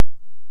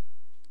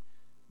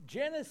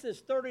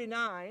Genesis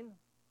 39,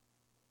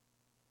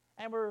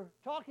 and we're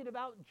talking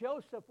about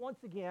Joseph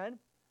once again.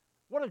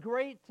 What a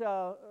great,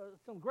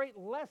 some great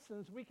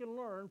lessons we can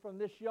learn from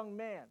this young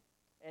man.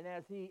 And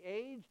as he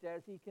aged,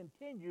 as he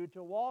continued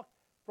to walk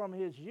from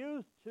his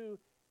youth to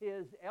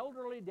his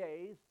elderly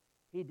days,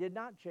 he did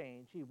not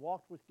change. He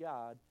walked with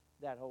God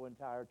that whole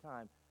entire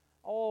time.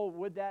 Oh,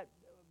 would that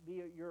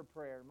be your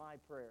prayer, my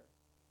prayer,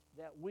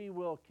 that we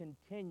will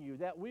continue,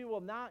 that we will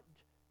not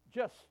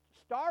just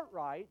start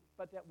right,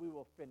 but that we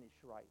will finish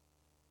right.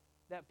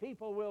 That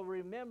people will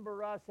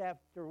remember us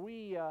after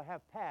we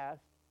have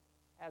passed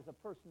as a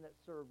person that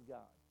served God,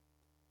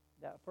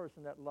 that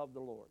person that loved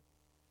the Lord.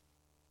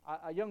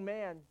 A young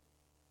man,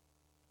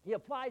 he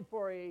applied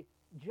for a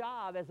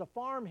job as a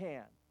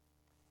farmhand.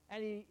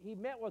 And he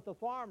met with a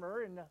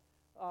farmer, and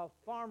the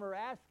farmer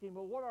asked him,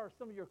 well, what are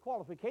some of your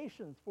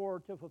qualifications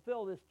to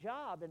fulfill this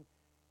job? And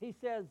he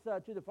says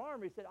to the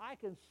farmer, he said, I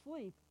can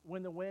sleep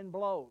when the wind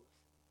blows.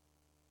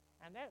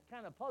 And that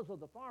kind of puzzled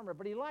the farmer,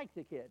 but he liked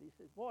the kid. He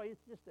says, boy,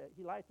 it's just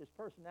he liked his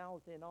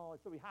personality and all,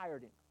 and so he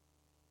hired him.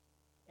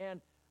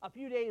 And a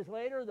few days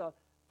later, the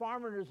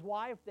farmer and his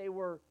wife, they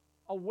were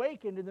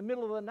awakened in the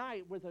middle of the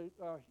night with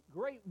a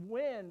great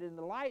wind and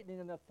the lightning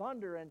and the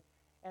thunder and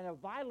a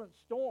violent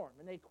storm.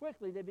 And they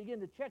began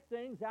to check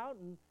things out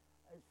and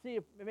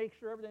make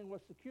sure everything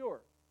was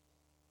secure.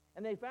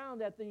 And they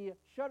found that the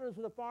shutters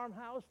of the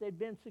farmhouse, they'd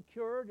been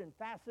secured and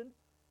fastened,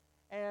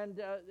 and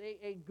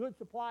a good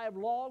supply of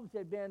logs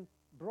had been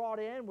brought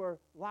in, were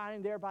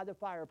lying there by the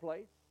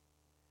fireplace.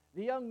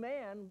 The young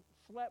man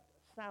slept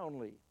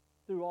soundly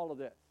through all of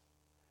this.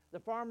 The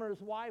farmer's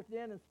wife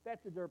then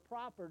inspected their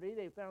property.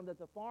 They found that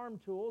the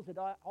farm tools had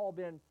all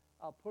been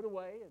put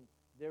away, and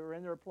they were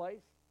in their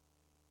place.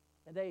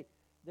 And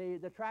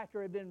the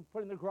tractor had been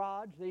put in the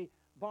garage. The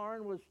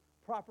barn was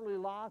properly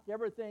locked.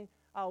 Everything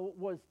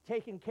was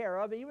taken care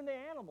of. Even the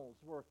animals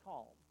were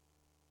calm.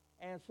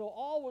 And so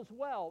all was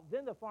well.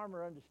 Then the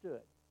farmer understood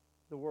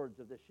the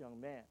words of this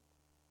young man,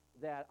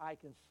 that I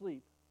can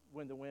sleep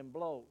when the wind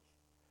blows.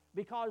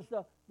 Because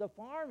the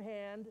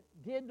farmhand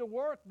did the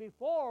work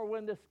before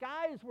when the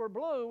skies were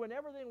blue and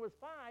everything was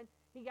fine.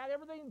 He got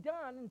everything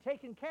done and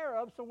taken care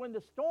of, so when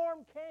the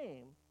storm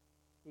came,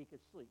 he could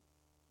sleep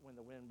when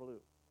the wind blew.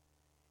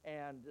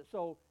 And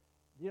so,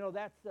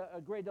 that's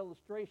a great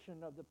illustration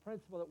of the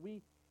principle that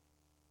we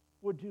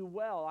would do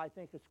well, I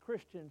think, as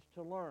Christians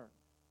to learn.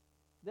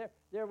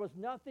 There was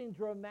nothing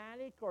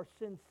dramatic or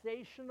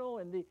sensational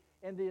in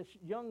this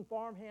young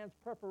farmhand's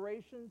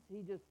preparations.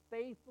 He just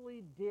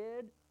faithfully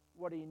did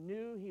what he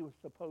knew he was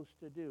supposed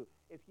to do.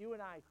 If you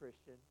and I,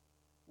 Christian,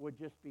 would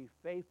just be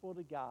faithful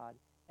to God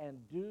and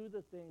do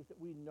the things that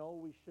we know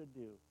we should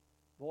do,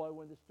 boy,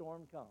 when the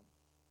storm comes,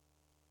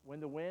 when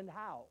the wind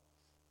howls,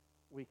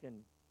 we can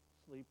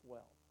sleep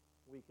well.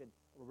 We can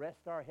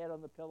rest our head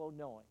on the pillow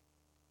knowing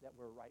that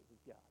we're right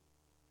with God.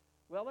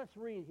 Well, let's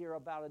read here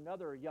about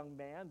another young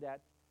man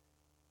that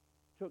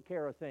took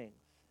care of things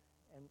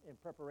in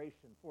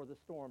preparation for the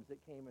storms that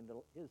came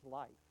into his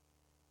life.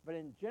 But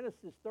in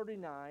Genesis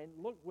 39,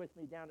 look with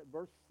me down at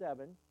verse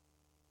 7.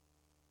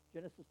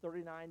 Genesis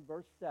 39,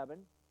 verse 7.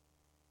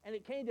 And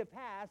it came to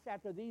pass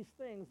after these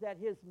things that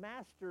his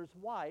master's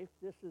wife,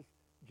 this is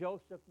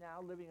Joseph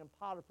now living in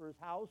Potiphar's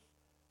house,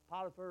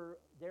 Potiphar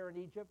there in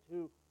Egypt,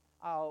 who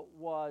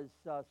was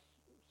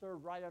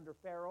served right under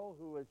Pharaoh,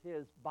 who was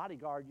his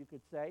bodyguard, you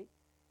could say.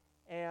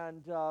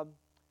 And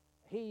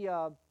he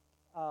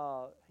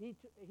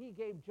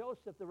gave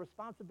Joseph the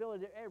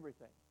responsibility of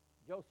everything.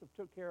 Joseph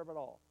took care of it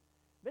all.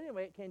 But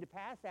anyway, it came to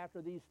pass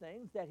after these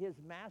things that his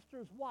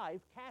master's wife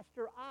cast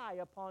her eye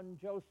upon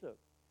Joseph.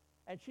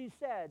 And she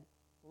said,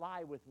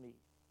 lie with me.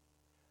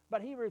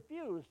 But he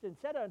refused and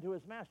said unto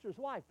his master's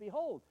wife,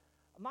 behold,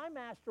 my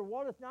master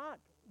wotteth not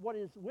what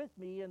is with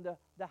me in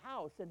the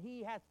house, and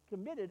he hath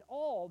committed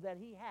all that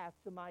he hath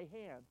to my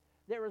hand.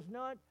 There is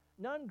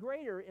none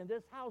greater in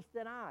this house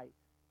than I.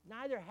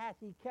 Neither hath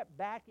he kept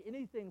back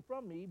anything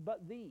from me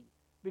but thee,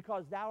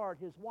 because thou art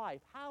his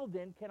wife. How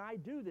then can I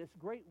do this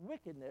great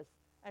wickedness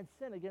and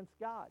sin against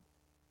God?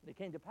 And it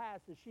came to pass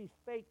as she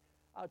spake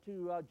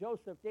to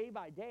Joseph day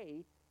by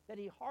day, that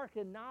he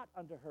hearkened not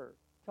unto her,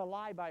 to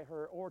lie by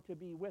her or to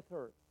be with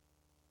her.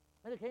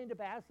 And it came to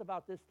pass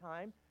about this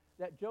time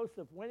that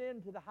Joseph went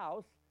into the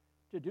house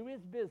to do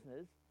his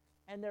business,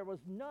 and there was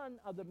none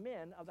of the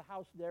men of the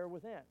house there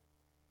within.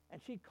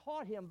 And she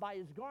caught him by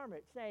his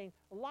garment, saying,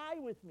 lie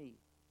with me.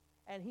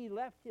 And he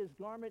left his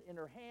garment in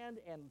her hand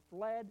and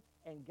fled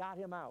and got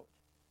him out.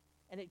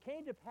 And it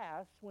came to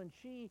pass, when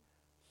she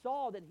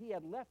saw that he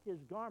had left his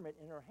garment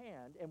in her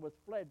hand and was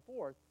fled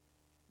forth,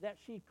 that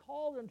she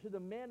called unto the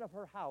men of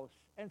her house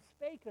and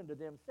spake unto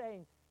them,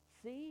 saying,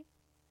 see,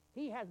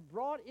 he hath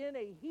brought in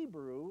a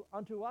Hebrew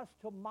unto us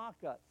to mock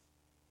us.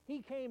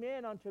 He came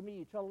in unto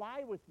me to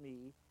lie with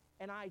me,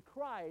 and I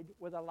cried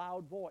with a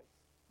loud voice.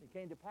 It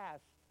came to pass,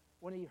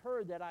 when he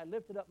heard that I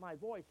lifted up my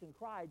voice and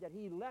cried, that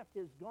he left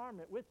his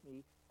garment with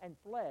me and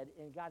fled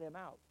and got him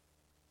out.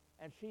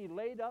 And she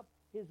laid up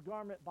his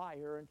garment by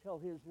her until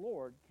his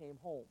Lord came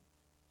home.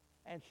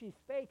 And she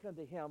spake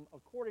unto him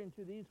according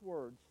to these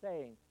words,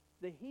 saying,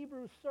 The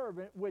Hebrew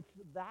servant which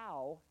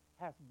thou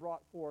hast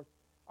brought forth,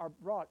 or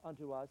brought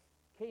unto us,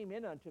 came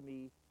in unto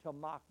me to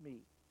mock me.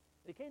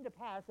 It came to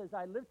pass, as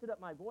I lifted up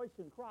my voice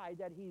and cried,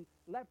 that he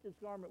left his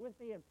garment with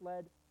me and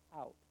fled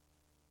out.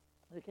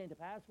 And it came to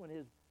pass, when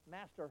his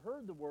master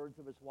heard the words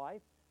of his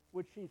wife,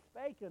 which she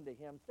spake unto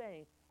him,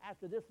 saying,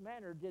 After this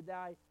manner did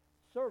thy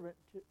servant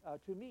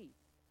to me,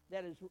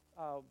 that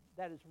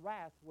his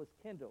wrath was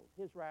kindled.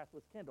 His wrath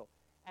was kindled.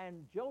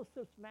 And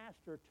Joseph's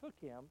master took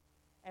him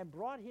and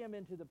brought him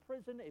into the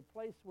prison, a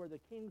place where the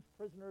king's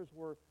prisoners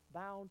were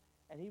bound,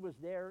 and he was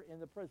there in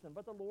the prison.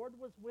 But the Lord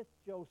was with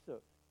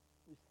Joseph.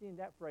 We've seen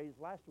that phrase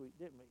last week,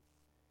 didn't we?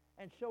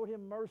 And showed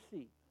him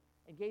mercy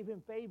and gave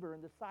him favor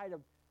in the sight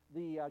of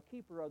the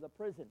keeper of the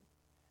prison.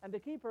 And the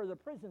keeper of the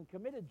prison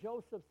committed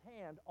Joseph's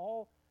hand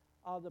all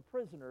the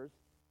prisoners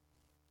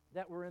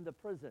that were in the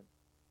prison.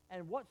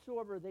 And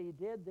whatsoever they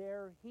did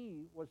there,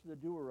 he was the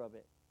doer of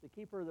it. The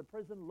keeper of the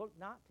prison looked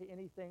not to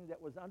anything that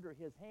was under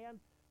his hand,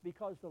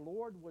 because the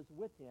Lord was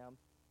with him,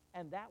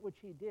 and that which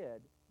he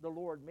did, the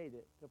Lord made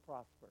it to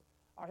prosper.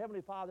 Our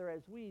Heavenly Father,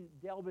 as we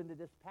delve into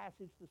this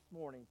passage this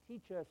morning,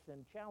 teach us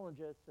and challenge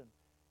us, and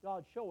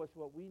God, show us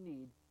what we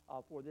need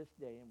for this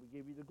day, and we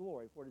give you the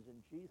glory. For it is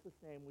in Jesus'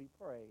 name we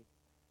pray.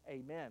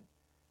 Amen.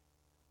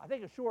 I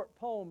think a short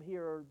poem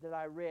here that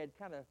I read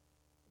kind of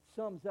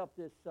sums up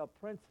this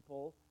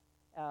principle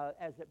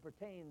as it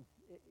pertains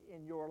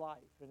in your life.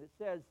 And it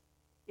says,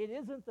 it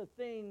isn't the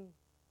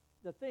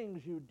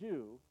things you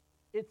do,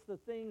 it's the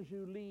things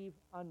you leave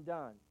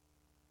undone,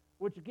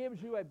 which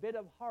gives you a bit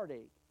of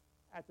heartache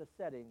at the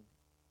setting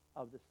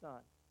of the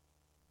sun.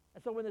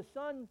 And so when the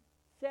sun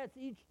sets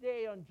each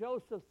day on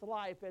Joseph's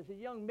life as a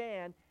young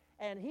man,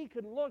 and he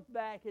could look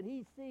back and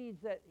he sees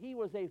that he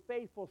was a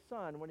faithful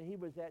son when he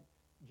was at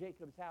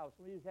Jacob's house,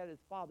 when he was at his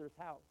father's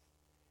house.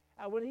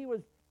 When he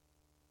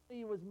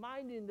was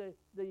minding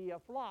the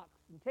flocks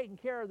and taking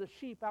care of the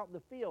sheep out in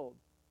the field,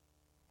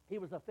 he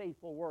was a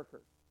faithful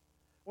worker.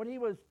 When he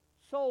was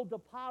sold to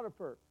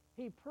Potiphar,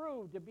 he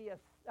proved to be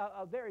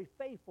a very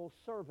faithful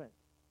servant.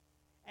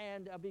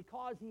 And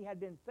because he had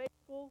been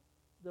faithful,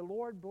 the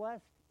Lord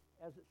blessed,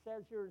 as it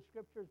says here in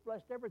Scriptures,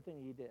 blessed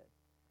everything he did.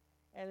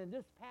 And in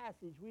this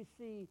passage, we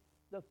see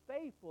the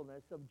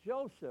faithfulness of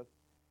Joseph,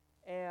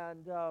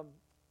 and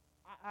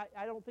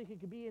I don't think it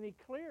could be any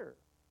clearer,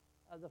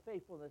 the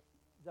faithfulness,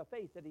 the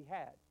faith that he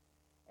had,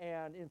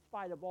 and in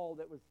spite of all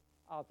that was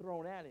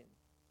thrown at him.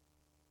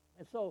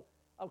 And so,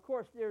 of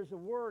course, there's a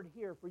word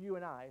here for you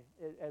and I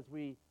as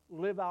we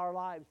live our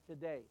lives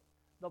today.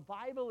 The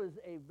Bible is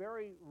a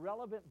very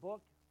relevant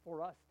book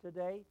for us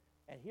today,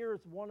 and here's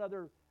one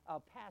other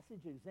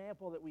passage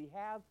example that we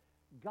have.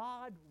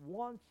 God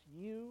wants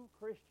you,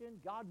 Christian,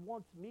 God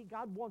wants me,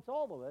 God wants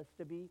all of us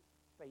to be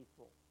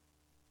faithful.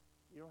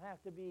 You don't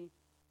have to be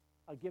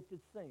a gifted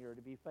singer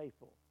to be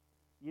faithful.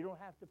 You don't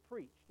have to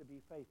preach to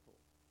be faithful.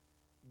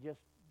 Just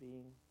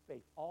being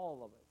faithful.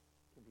 All of us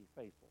can be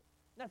faithful.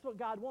 And that's what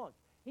God wants.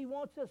 He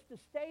wants us to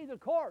stay the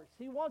course.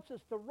 He wants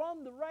us to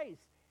run the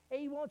race.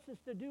 He wants us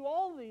to do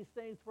all these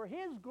things for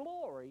His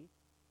glory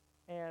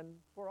and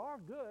for our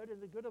good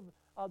and the good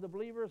of the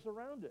believers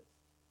around us.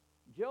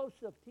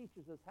 Joseph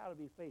teaches us how to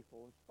be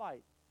faithful in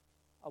spite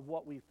of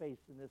what we face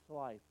in this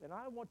life. And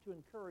I want to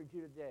encourage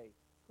you today,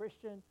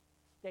 Christian,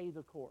 stay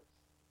the course.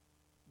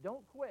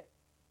 Don't quit.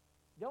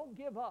 Don't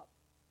give up.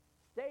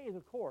 Stay the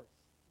course.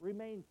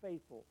 Remain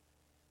faithful.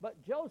 But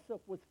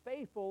Joseph was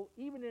faithful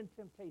even in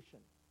temptation.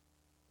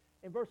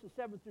 In verses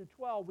 7 through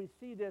 12, we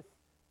see this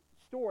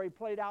story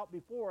played out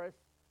before us.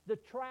 The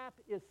trap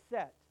is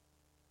set.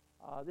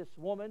 This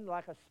woman,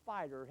 like a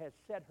spider, has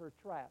set her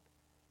trap.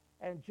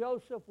 And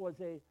Joseph was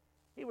a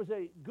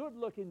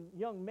good-looking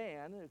young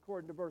man,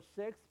 according to verse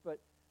 6, but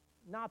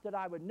not that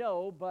I would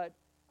know, but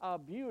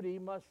beauty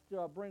must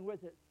bring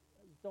with it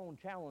its own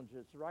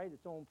challenges, right?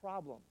 Its own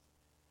problems.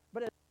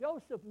 But as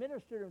Joseph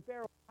ministered in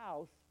Pharaoh's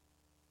house,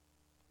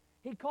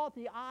 he caught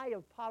the eye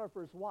of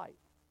Potiphar's wife,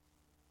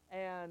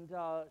 and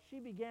she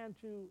began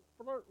to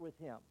flirt with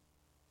him.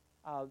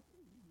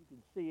 You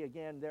can see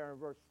again there in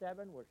verse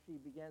 7 where she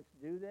begins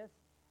to do this.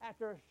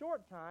 After a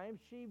short time,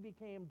 she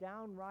became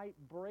downright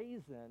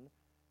brazen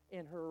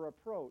in her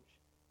approach.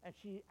 And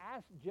she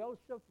asked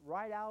Joseph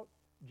right out,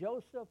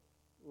 Joseph,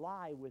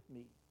 lie with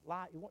me.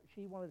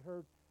 She wanted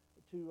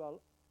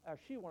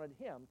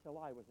him to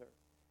lie with her.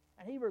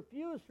 And he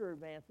refused her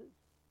advances,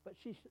 but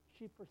she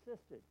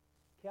persisted,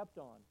 kept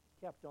on.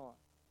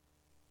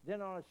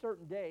 Then on a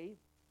certain day,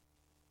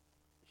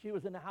 she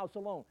was in the house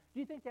alone. Do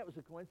you think that was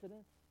a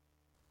coincidence?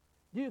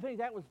 Do you think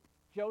that was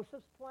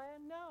Joseph's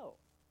plan? No.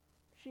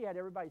 She had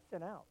everybody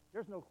sent out.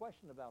 There's no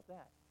question about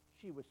that.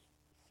 She was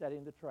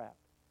setting the trap.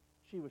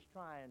 She was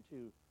trying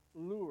to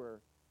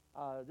lure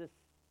this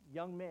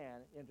young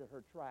man into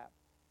her trap.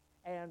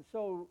 And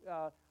so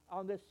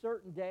on this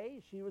certain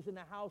day, she was in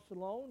the house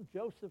alone.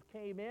 Joseph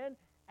came in,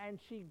 and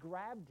she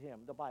grabbed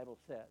him, the Bible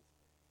says,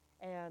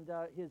 and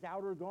his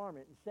outer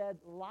garment, and said,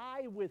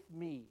 lie with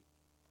me.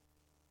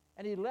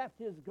 And he left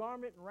his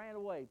garment and ran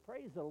away.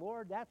 Praise the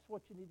Lord. That's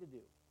what you need to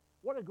do.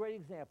 What a great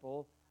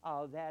example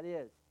that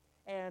is.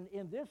 And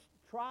in this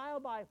trial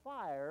by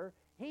fire,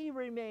 he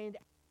remained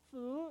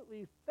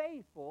absolutely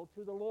faithful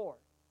to the Lord.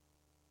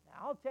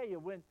 Now, I'll tell you,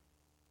 when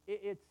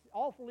it's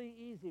awfully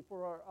easy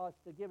for us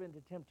to give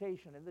into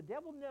temptation, and the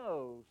devil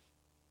knows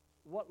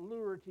what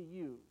lure to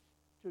use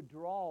to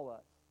draw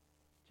us,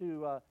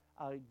 to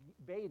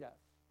bait us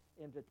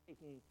into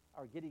taking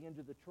or getting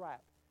into the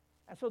trap.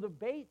 And so the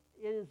bait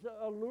is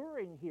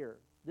alluring here,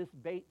 this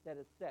bait that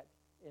is set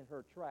in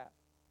her trap.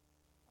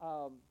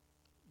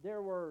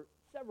 There were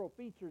several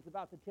features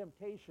about the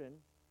temptation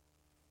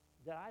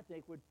that I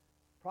think would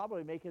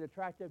probably make it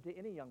attractive to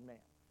any young man.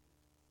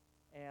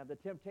 And the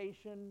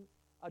temptation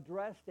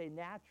addressed a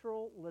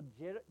natural,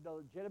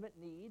 legitimate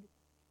need,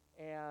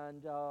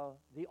 and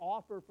the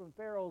offer from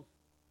from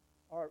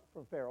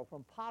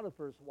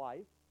Potiphar's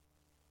wife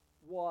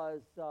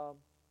was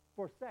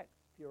for sex,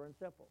 pure and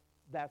simple.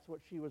 That's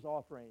what she was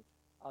offering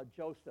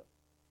Joseph.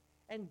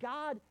 And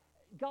God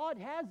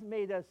has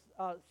made us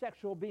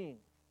sexual beings,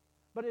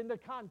 but in the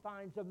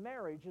confines of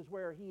marriage is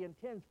where he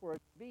intends for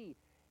it to be.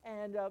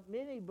 And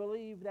many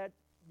believe that,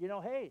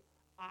 hey,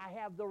 I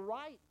have the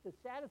right to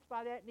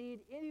satisfy that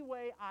need any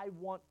way I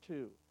want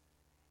to.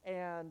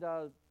 And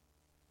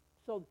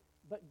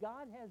but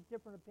God has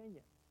different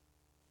opinions.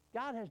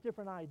 God has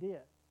different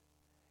ideas.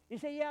 You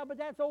say, yeah, but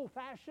that's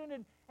old-fashioned,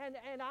 and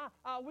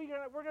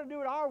we're gonna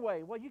do it our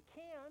way. Well, you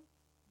can.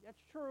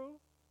 That's true.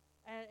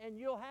 And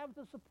you'll have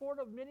the support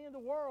of many in the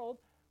world,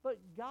 but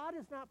God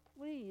is not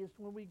pleased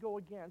when we go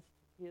against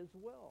his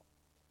will.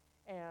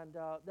 And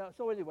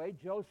so anyway,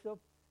 Joseph,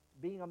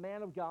 being a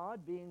man of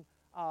God, being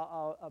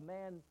a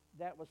man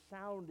that was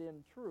sound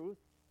in truth,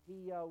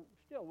 he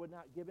still would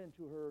not give in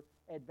to her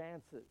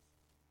advances.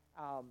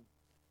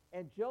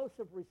 And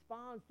Joseph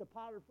responds to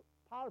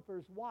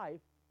Potiphar's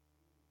wife.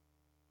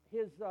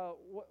 His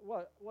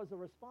was a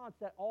response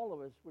that all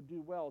of us would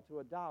do well to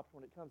adopt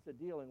when it comes to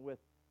dealing with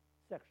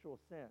sexual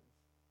sins.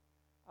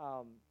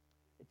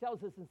 It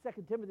tells us in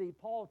 2 Timothy,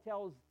 Paul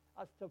tells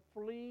us to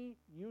flee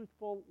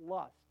youthful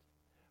lust.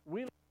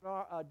 We live in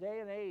a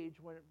day and age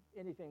when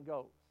anything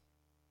goes.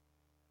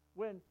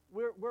 When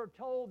we're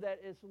told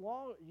that as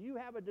long as you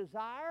have a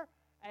desire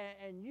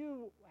and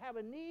you have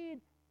a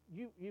need,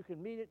 you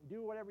can meet it and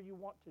do whatever you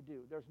want to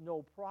do. There's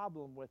no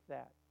problem with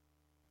that.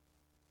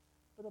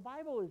 But the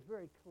Bible is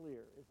very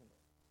clear, isn't it?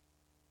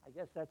 I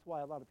guess that's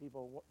why a lot of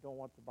people don't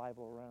want the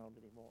Bible around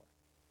anymore.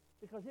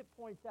 Because it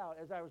points out,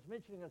 as I was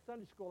mentioning in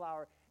Sunday school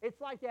hour, it's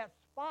like that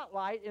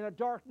spotlight in a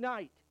dark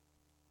night.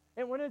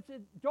 And when it's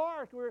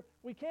dark,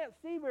 we can't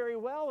see very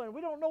well, and we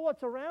don't know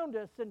what's around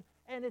us, and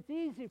it's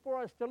easy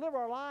for us to live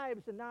our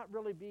lives and not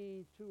really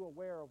be too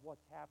aware of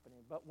what's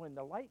happening. But when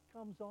the light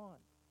comes on,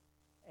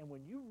 and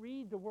when you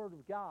read the Word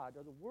of God,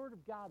 or the Word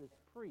of God is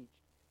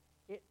preached,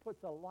 it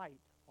puts a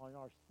light on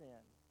our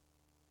sin.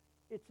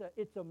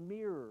 It's a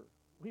mirror.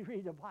 We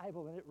read the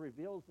Bible, and it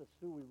reveals us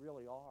who we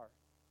really are.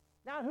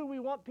 Not who we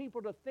want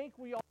people to think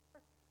we are,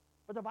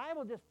 but the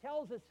Bible just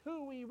tells us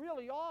who we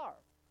really are,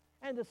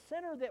 and the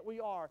sinner that we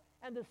are.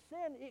 And the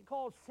sin, it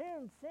calls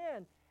sin,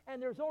 sin.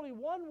 And there's only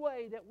one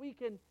way that we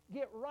can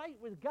get right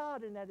with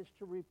God, and that is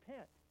to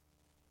repent.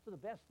 So the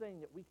best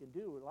thing that we can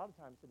do a lot of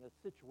times in a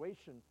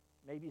situation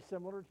maybe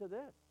similar to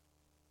this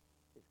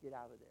is get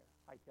out of there,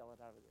 hightail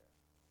it out of there.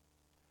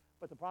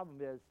 But the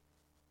problem is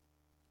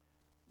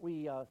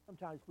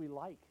sometimes we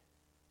like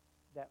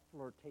that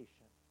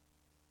flirtation.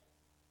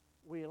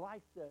 We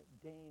like the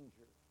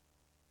danger.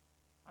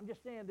 I'm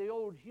just saying the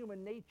old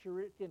human nature,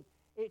 it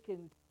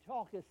can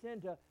talk us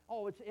into,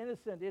 oh, it's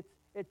innocent,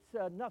 it's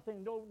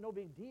nothing, no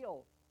big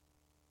deal.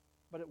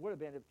 But it would have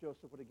been if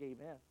Joseph would have gave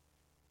in.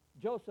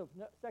 Joseph,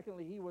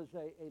 secondly, he was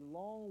a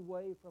long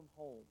way from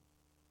home.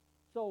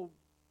 So,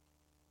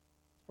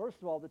 first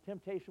of all, the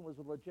temptation was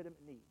a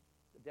legitimate need.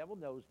 The devil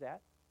knows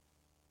that.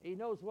 He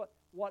knows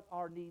what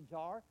our needs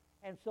are.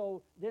 And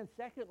so then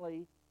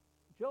secondly,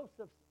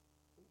 Joseph's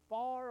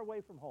far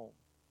away from home.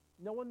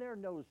 No one there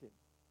knows him.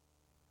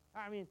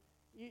 I mean,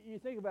 you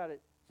think about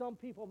it. Some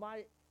people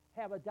might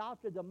have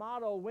adopted the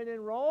motto, when in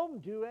Rome,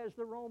 do as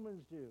the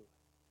Romans do.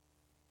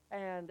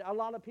 And a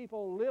lot of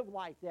people live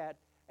like that.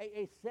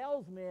 A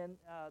salesman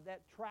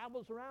that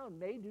travels around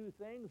may do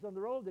things on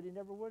the road that he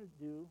never would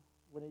do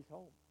when he's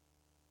home.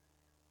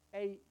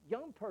 A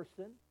young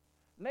person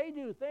may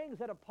do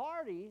things at a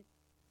party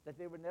that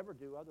they would never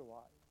do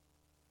otherwise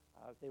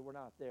if they were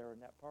not there in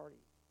that party.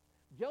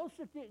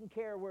 Joseph didn't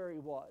care where he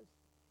was.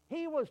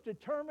 He was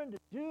determined to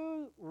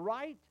do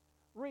right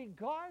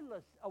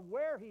regardless of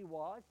where he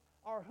was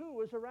or who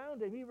was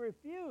around him. He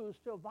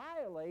refused to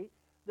violate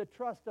the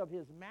trust of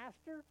his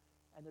master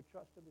and the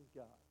trust of his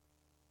God.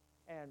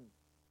 And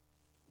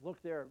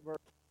look there, verse,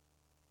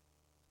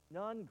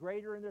 none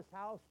greater in this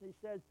house. He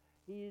says,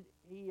 he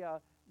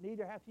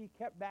neither hath he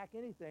kept back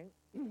anything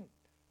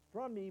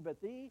from me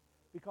but thee,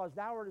 because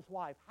thou art his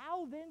wife.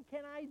 How then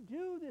can I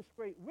do this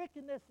great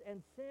wickedness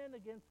and sin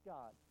against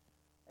God?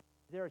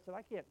 There he said,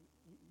 I can't,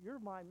 you're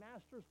my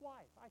master's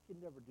wife. I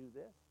can never do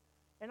this.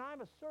 And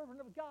I'm a servant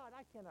of God.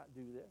 I cannot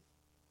do this.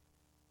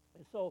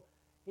 And so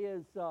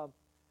his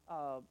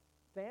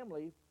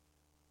family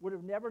would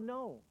have never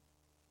known.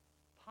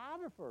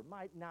 Potiphar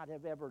might not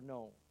have ever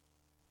known.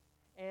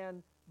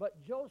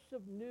 But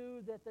Joseph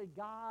knew that the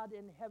God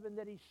in heaven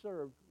that he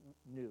served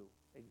knew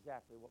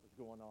exactly what was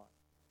going on.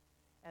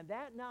 And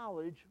that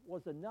knowledge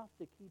was enough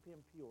to keep him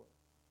pure.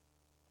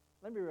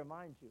 Let me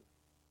remind you,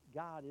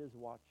 God is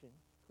watching,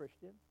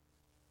 Christian.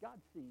 God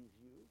sees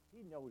you.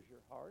 He knows your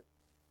heart.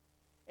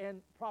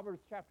 In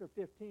Proverbs chapter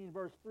 15,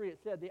 verse 3, it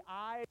said, the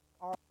eyes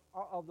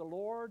of the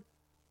Lord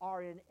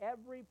are in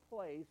every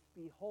place,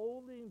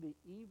 beholding the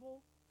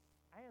evil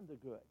and the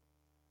good.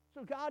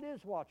 So God is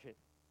watching.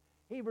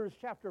 Hebrews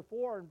chapter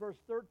 4 and verse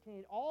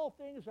 13, all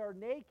things are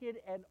naked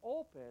and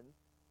open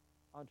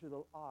unto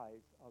the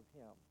eyes of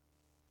him.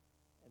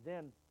 And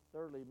then,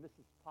 thirdly,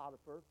 Mrs.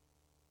 Potiphar,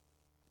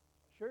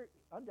 sure,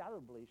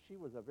 undoubtedly, she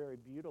was a very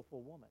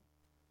beautiful woman.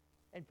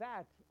 In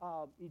fact,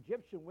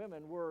 Egyptian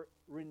women were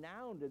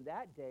renowned in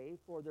that day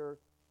for their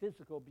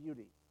physical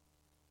beauty.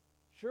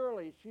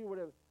 Surely she would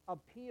have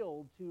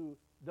appealed to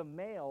the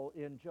male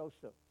in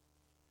Joseph.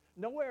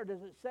 Nowhere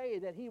does it say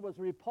that he was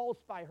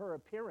repulsed by her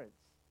appearance.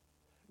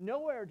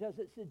 Nowhere does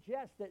it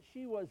suggest that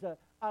she was an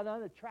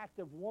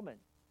unattractive woman.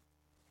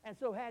 And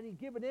so had he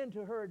given in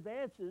to her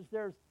advances,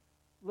 there's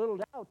little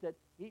doubt that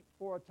he,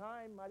 for a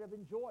time, might have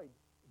enjoyed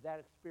that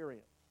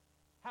experience.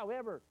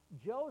 However,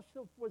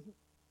 Joseph was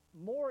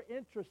more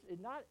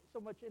interested, not so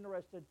much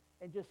interested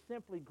in just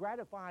simply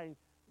gratifying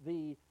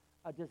the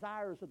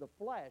desires of the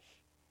flesh,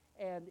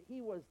 and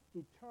he was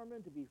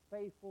determined to be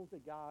faithful to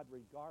God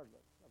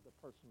regardless of the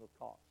personal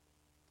cost.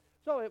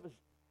 So it was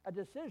a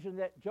decision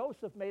that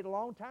Joseph made a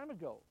long time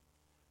ago.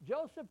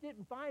 Joseph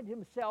didn't find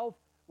himself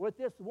with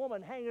this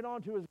woman hanging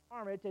on to his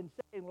garment and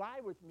saying, lie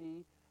with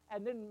me,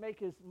 and then make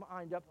his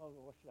mind up, oh,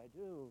 what should I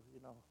do?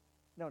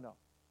 No.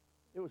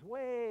 It was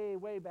way,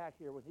 way back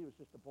here when he was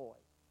just a boy.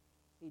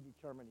 He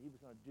determined he was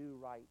going to do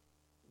right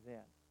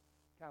then.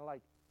 Kind of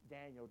like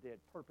Daniel did,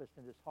 purposed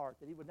in his heart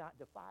that he would not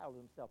defile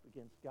himself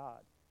against God.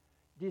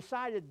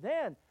 Decided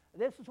then,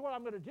 this is what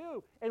I'm going to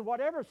do. And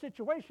whatever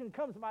situation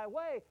comes my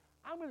way,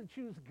 I'm going to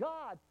choose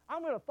God.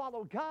 I'm going to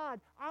follow God.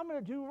 I'm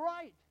going to do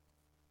right.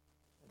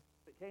 And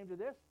if it came to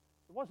this,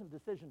 it wasn't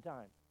decision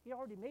time. He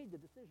already made the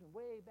decision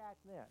way back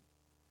then.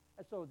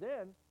 And so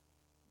then,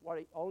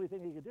 only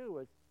thing he could do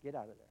was get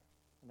out of there.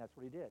 And that's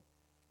what he did.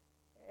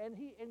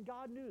 And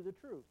God knew the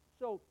truth.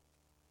 So,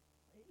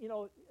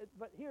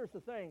 but here's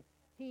the thing.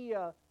 He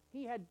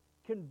had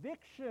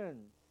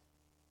convictions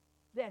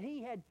that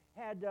he had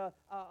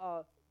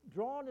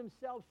drawn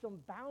himself some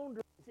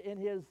boundaries in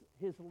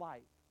his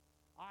life.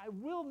 I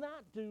will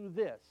not do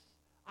this.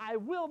 I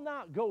will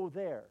not go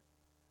there.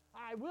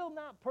 I will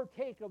not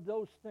partake of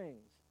those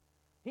things.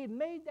 He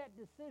made that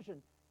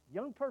decision.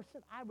 Young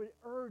person, I would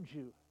urge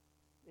you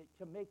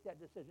to make that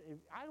decision.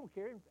 I don't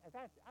care. In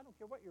fact, I don't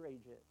care what your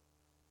age is.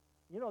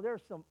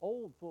 There's some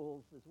old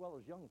fools as well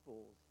as young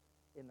fools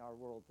in our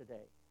world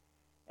today.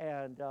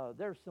 And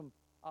there's some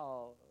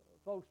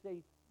folks,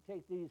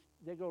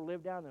 they go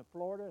live down in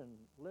Florida and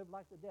live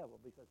like the devil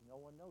because no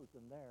one knows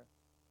them there.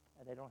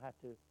 And they don't have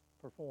to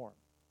perform.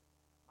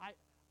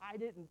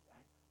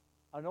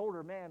 An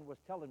older man was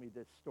telling me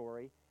this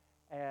story,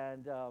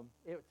 and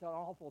it's an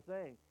awful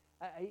thing.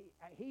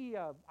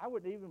 I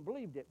wouldn't even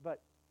believed it,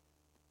 but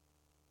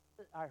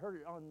I heard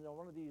it on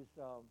one of these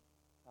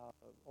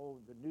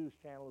the news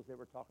channels. They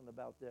were talking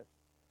about this,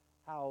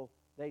 how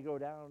they go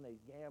down, they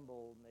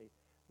gamble, and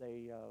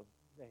they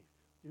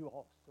do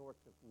all sorts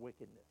of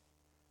wickedness.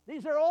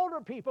 These are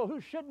older people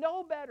who should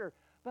know better,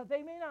 but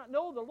they may not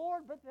know the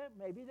Lord, but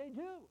maybe they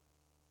do.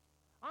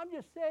 I'm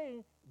just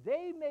saying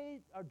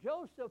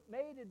Joseph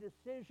made a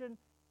decision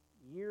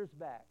years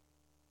back.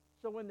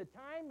 So when the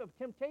time of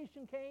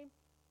temptation came,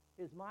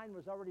 his mind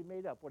was already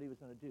made up what he was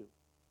going to do.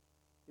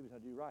 He was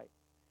going to do right.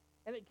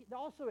 And it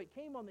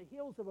came on the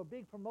heels of a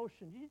big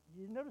promotion. Did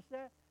you notice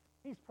that?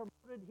 He's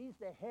promoted. He's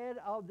the head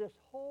of this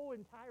whole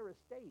entire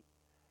estate.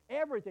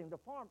 Everything, the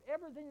farm,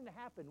 everything that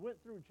happened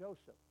went through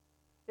Joseph.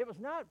 It was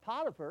not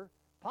Potiphar.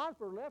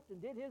 Potiphar left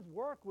and did his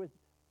work with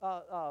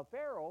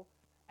Pharaoh,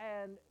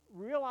 and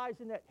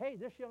realizing that, hey,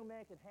 this young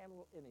man can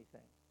handle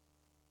anything.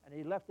 And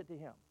he left it to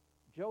him.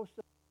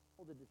 Joseph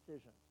made the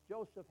decisions.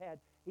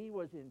 He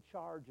was in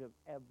charge of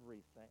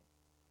everything.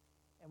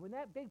 And when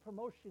that big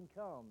promotion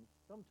comes,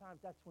 sometimes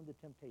that's when the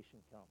temptation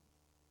comes.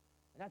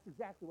 And that's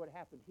exactly what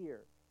happened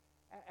here.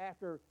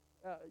 After,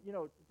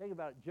 think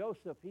about it,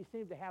 Joseph, he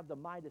seemed to have the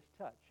Midas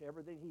touch.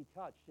 Everything he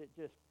touched, it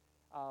just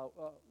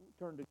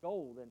turned to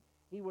gold. And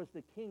he was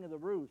the king of the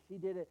roost. He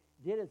did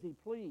as he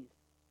pleased.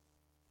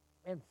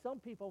 And some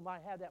people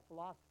might have that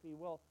philosophy,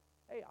 well,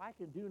 hey, I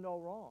can do no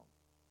wrong.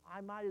 I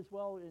might as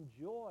well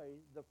enjoy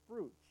the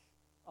fruits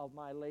of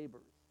my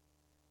labors.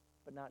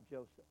 But not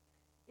Joseph.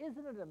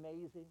 Isn't it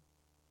amazing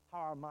how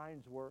our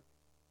minds work?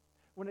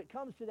 When it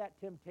comes to that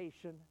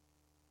temptation,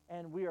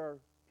 and we are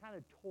kind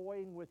of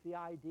toying with the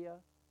idea,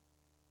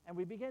 and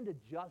we begin to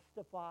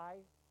justify,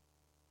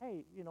 hey,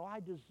 I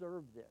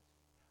deserve this.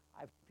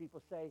 I've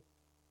people say,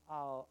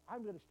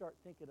 I'm going to start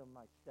thinking of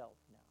myself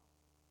now.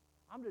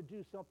 I'm going to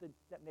do something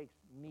that makes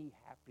me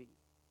happy.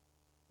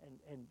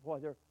 And boy,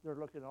 they're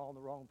looking all in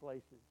the wrong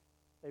places.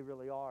 They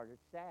really are.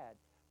 It's sad.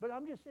 But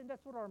I'm just saying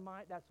that's what our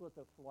mind, that's what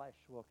the flesh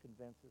will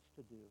convince us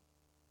to do.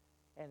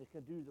 And it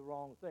can do the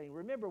wrong thing.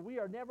 Remember, we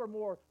are never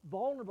more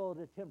vulnerable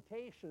to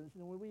temptations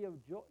than when we have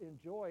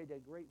enjoyed a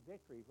great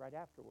victory right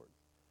afterwards.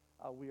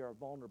 We are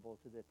vulnerable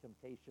to the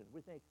temptation.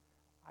 We think,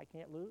 I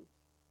can't lose.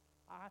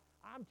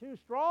 I'm too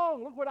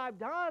strong. Look what I've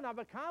done. I've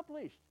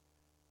accomplished.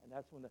 And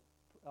that's when the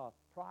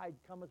pride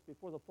cometh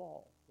before the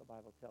fall, the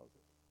Bible tells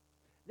us.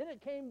 Then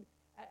it came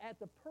at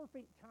the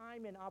perfect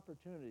time and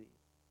opportunity.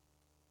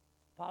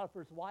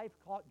 Potiphar's wife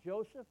caught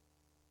Joseph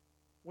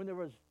when there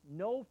was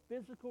no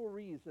physical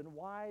reason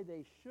why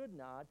they should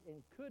not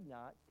and could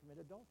not commit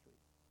adultery,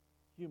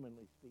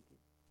 humanly speaking.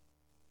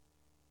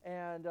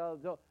 And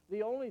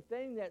the only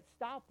thing that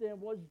stopped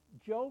them was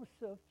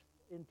Joseph's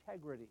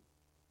integrity.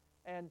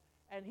 And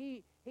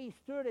he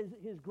stood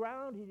his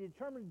ground. He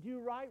determined to do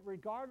right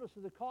regardless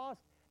of the cost.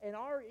 And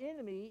our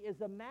enemy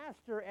is a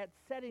master at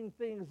setting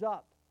things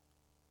up.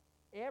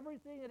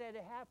 Everything that had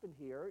happened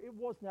here, it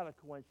was not a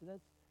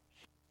coincidence.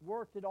 She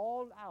worked it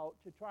all out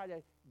to try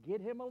to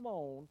get him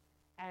alone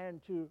and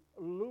to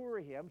lure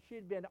him. She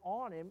had been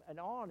on him and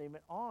on him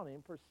and on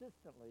him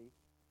persistently,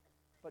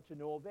 but to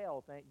no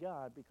avail, thank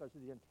God, because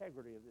of the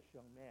integrity of this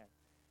young man.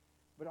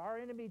 But our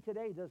enemy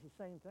today does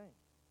the same thing.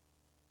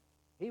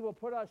 He will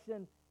put us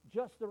in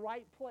just the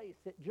right place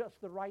at just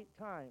the right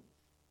times.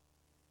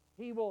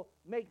 He will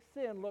make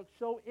sin look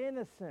so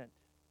innocent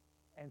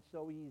and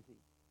so easy.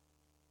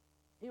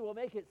 He will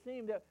make it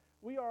seem that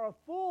we are a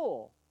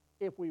fool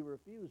if we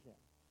refuse him.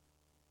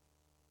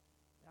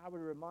 I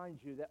would remind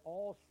you that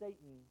all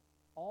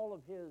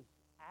of his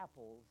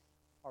apples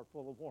are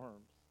full of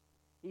worms.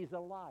 He's a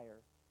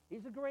liar.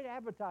 He's a great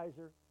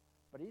advertiser,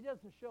 but he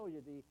doesn't show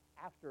you the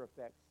after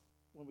effects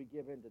when we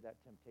give in to that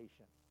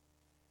temptation.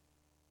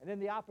 And then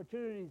the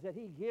opportunities that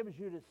he gives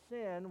you to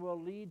sin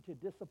will lead to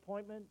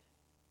disappointment,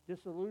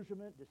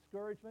 disillusionment,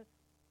 discouragement,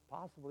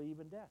 possibly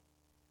even death.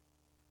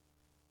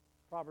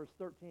 Proverbs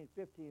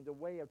 13:15, the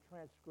way of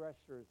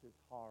transgressors is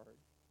hard.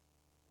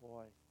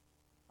 Boy,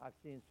 I've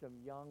seen some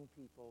young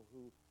people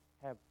who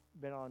have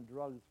been on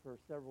drugs for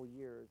several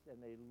years,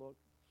 and they look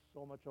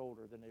so much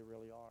older than they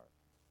really are.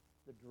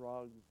 The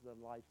drugs, the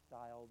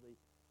lifestyle,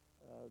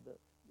 the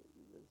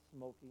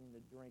smoking,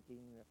 the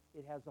drinking,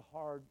 it's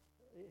hard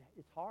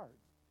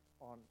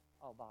on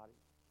our bodies.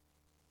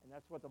 And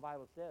that's what the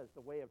Bible says,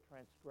 the way of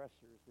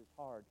transgressors is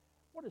hard.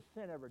 What has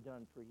sin ever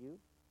done for you?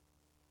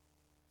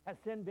 Has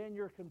sin been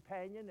your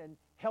companion and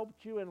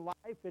helped you in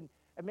life and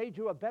made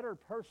you a better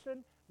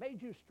person,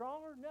 made you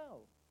stronger?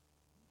 No.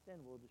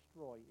 Sin will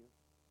destroy you.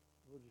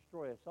 It will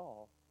destroy us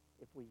all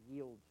if we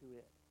yield to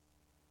it.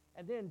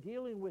 And then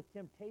dealing with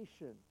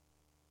temptation.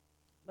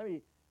 Let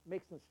me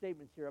make some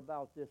statements here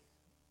about this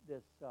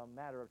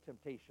matter of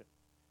temptation.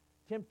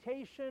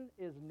 Temptation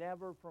is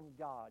never from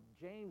God.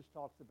 James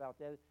talks about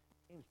that.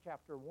 James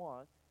chapter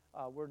 1,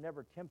 we're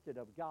never tempted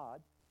of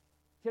God.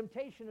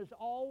 Temptation is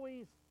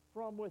always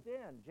from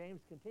within.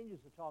 James continues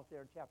to talk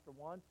there in chapter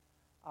 1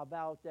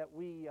 about that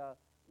we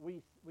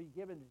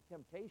give into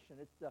temptation.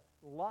 It's the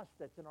lust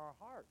that's in our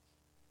hearts.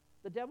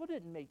 The devil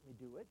didn't make me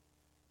do it.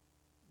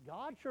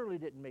 God surely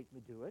didn't make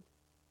me do it.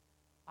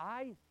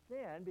 I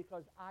sin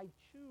because I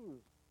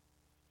choose.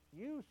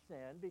 You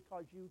sin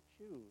because you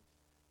choose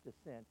to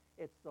sin.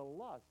 It's the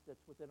lust that's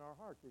within our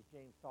hearts, as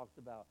James talks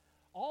about.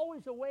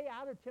 Always a way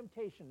out of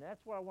temptation. That's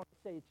what I want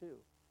to say too.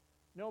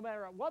 No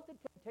matter what the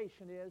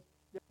temptation is,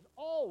 there's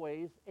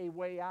always a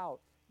way out.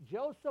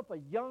 Joseph, a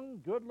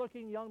young,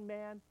 good-looking young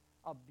man,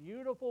 a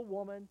beautiful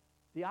woman,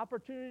 the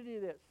opportunity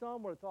that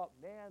some would have thought,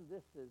 man,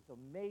 this is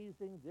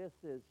amazing. This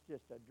is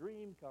just a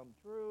dream come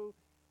true.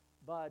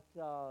 But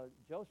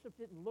Joseph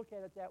didn't look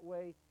at it that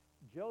way.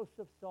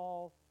 Joseph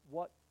saw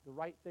what the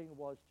right thing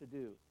was to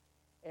do.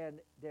 And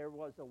there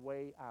was a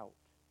way out.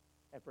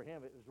 And for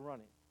him, it was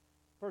running.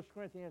 1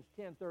 Corinthians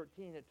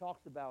 10:13, it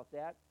talks about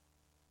that.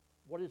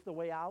 What is the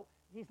way out?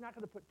 He's not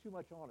going to put too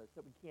much on us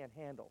that we can't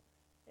handle.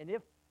 And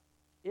if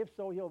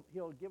so,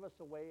 he'll give us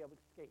a way of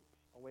escape,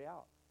 a way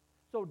out.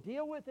 So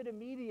deal with it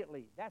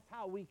immediately. That's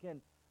how we can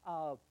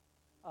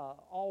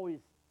always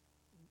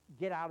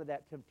get out of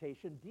that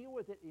temptation. Deal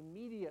with it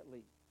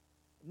immediately.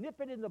 Nip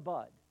it in the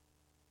bud.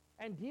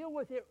 And deal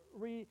with it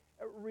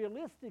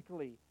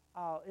realistically.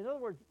 In other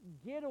words,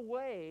 get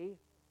away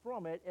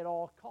from it at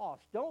all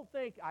costs. Don't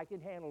think I can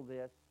handle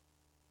this.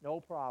 No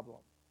problem.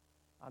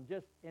 I'm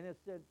just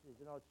innocent.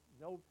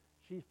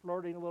 She's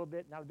flirting a little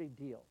bit. Not a big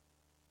deal.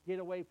 Get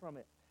away from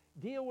it.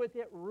 Deal with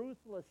it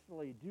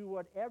ruthlessly. Do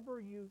whatever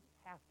you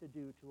have to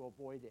do to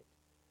avoid it.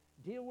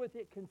 Deal with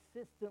it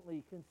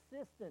consistently,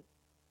 consistent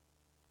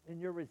in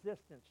your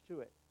resistance to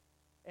it,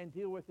 and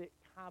deal with it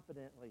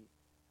confidently.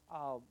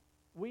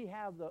 We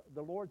have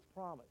the Lord's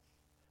promise.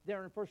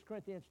 There in 1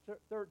 Corinthians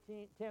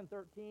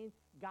 10:13,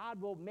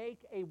 God will make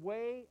a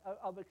way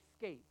of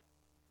escape.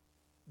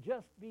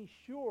 Just be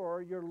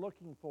sure you're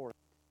looking for it.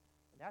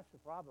 And that's the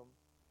problem.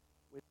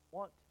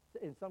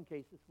 In some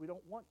cases, we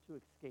don't want to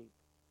escape.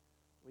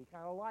 We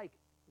kind of like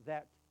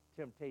that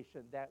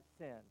temptation, that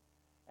sin.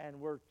 and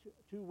we're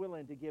too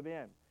willing to give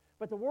in.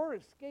 But the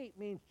word escape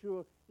means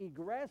to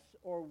egress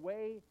or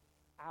way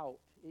out.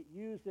 It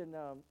used in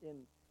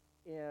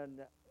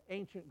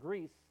ancient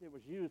Greece, it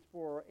was used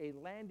for a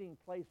landing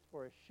place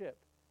for a ship.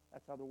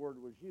 That's how the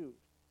word was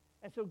used.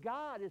 And so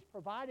God is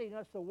providing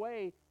us a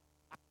way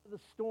out of the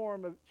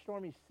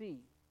stormy sea,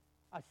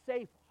 a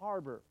safe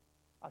harbor,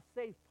 a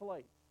safe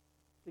place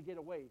to get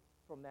away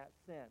from that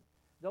sin.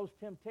 Those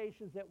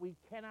temptations that we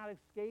cannot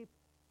escape,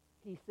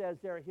 he says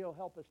there, he'll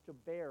help us to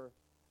bear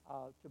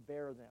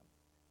them.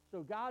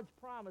 So God's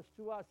promise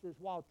to us is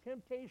while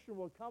temptation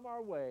will come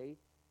our way,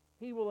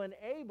 he will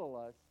enable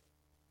us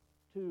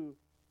to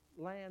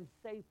land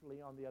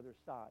safely on the other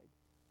side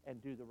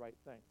and do the right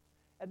thing.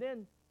 And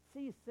then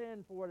see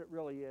sin for what it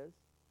really is.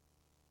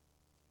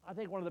 I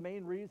think one of the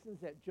main reasons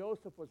that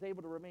Joseph was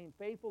able to remain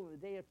faithful in the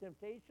day of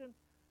temptation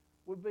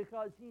was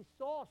because he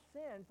saw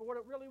sin for what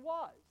it really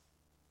was.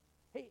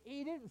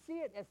 He didn't see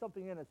it as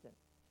something innocent.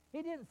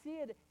 He didn't see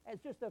it as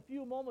just a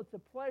few moments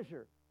of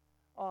pleasure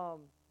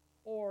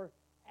or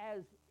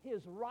as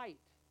his right.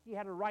 He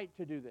had a right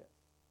to do this.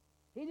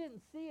 He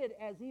didn't see it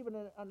as even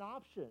an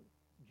option.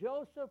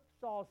 Joseph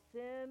saw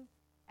sin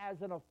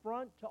as an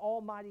affront to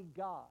Almighty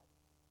God.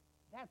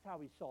 That's how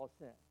he saw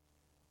sin.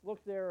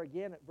 Look there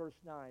again at verse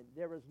 9.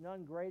 There is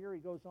none greater, he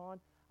goes on.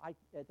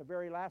 At the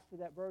very last of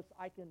that verse,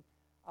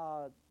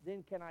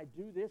 then can I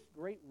do this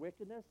great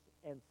wickedness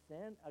and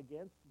sin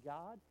against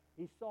God?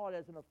 He saw it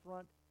as an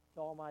affront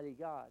to Almighty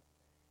God.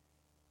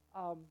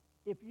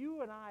 If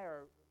you and I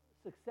are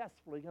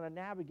successfully going to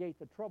navigate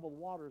the troubled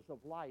waters of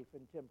life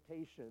and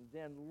temptation,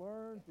 then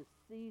learn to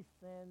see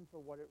sin for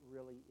what it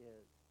really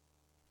is.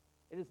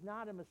 It is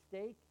not a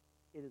mistake,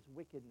 it is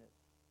wickedness.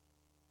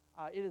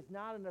 It is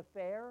not an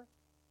affair,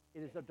 it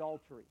is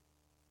adultery.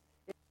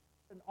 It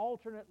is an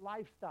alternate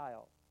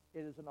lifestyle, it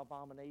is an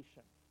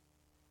abomination.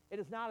 It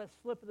is not a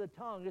slip of the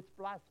tongue, it's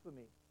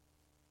blasphemy.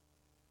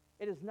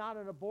 It is not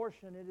an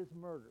abortion, it is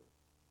murder.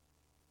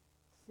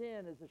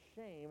 Sin is a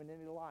shame in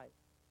any life.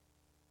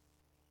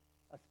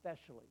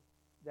 Especially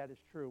that is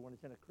true when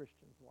it's in a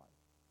Christian's life.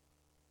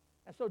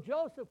 And so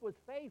Joseph was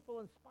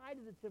faithful in spite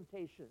of the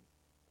temptations.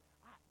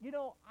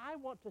 I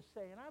want to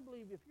say, and I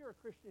believe if you're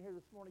a Christian here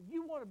this morning,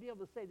 you want to be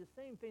able to say the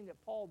same thing that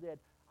Paul did.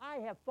 I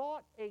have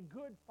fought a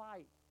good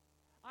fight.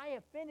 I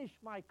have finished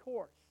my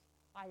course.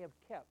 I have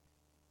kept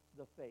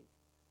the faith.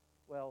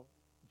 Well,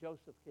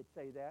 Joseph could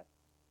say that.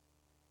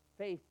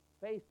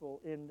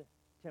 Faithful in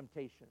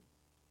temptations.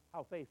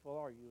 How faithful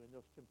are you in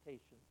those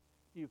temptations?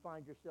 Do you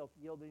find yourself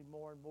yielding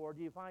more and more?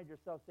 Do you find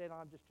yourself saying,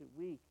 I'm just too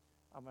weak,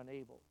 I'm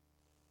unable?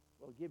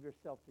 Well, give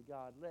yourself to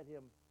God. Let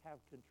him have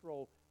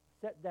control.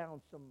 Set down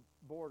some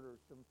borders,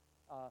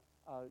 some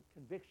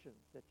convictions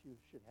that you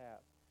should have.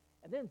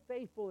 And then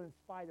faithful in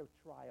spite of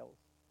trials.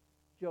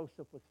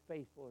 Joseph was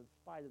faithful in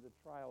spite of the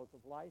trials of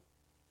life.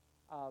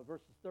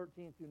 Verses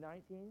 13 through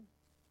 19.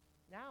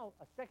 Now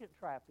a second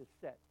trap is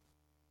set.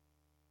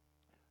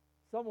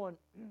 Someone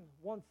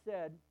once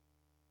said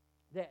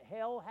that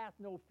hell hath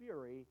no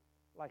fury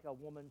like a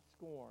woman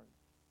scorned.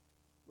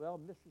 Well,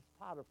 Mrs.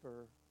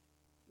 Potiphar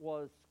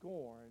was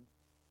scorned,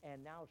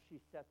 and now she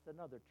sets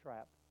another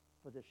trap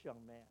for this young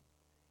man.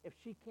 If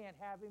she can't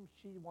have him,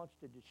 she wants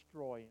to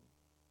destroy him.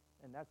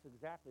 And that's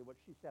exactly what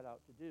she set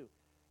out to do.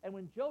 And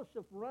when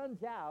Joseph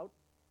runs out,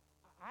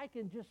 I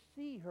can just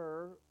see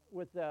her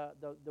with the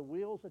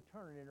wheels a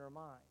turning in her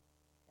mind.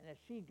 And as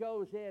she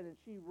goes in and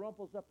she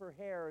rumples up her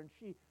hair and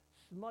she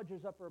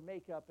smudges up her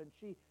makeup and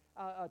she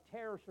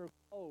tears her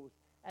clothes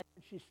and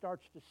she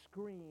starts to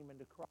scream and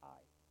to cry.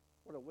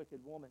 What a wicked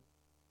woman.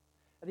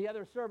 And the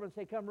other servants,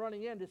 they come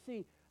running in to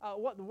see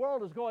what in the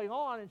world is going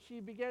on, and she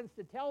begins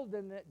to tell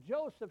them that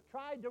Joseph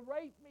tried to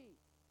rape me.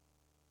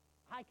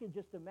 I can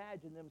just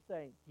imagine them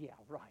saying, yeah,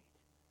 right.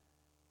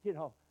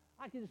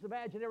 I can just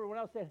imagine everyone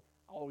else saying,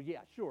 oh, yeah,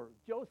 sure.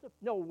 Joseph?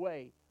 No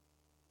way.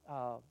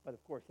 But,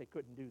 of course, they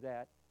couldn't do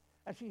that.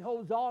 And she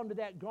holds on to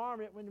that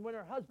garment. When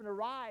her husband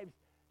arrives,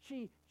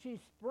 she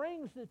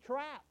springs the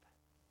trap.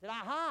 Said,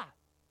 aha,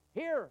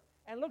 here.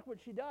 And look what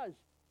she does.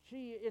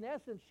 In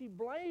essence, she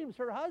blames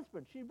her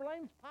husband. She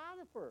blames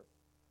Potiphar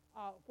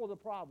for the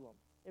problem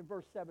in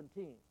verse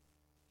 17.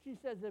 She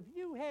says, if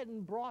you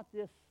hadn't brought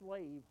this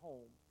slave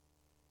home,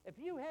 if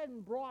you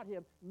hadn't brought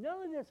him,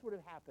 none of this would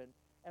have happened.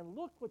 And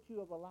look what you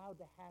have allowed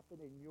to happen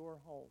in your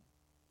home.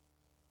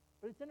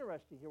 But it's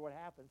interesting here what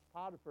happens.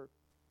 Potiphar,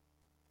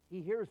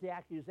 he hears the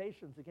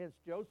accusations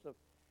against Joseph,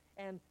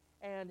 and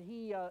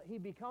he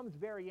becomes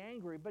very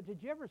angry. But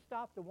did you ever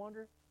stop to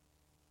wonder,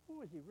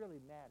 who is he really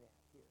mad at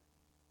here?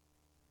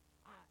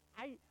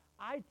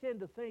 I tend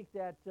to think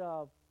that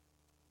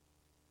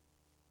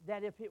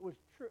if it was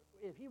true,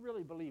 if he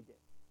really believed it,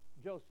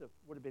 Joseph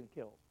would have been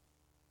killed.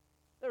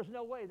 There's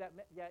no way that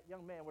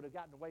young man would have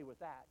gotten away with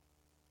that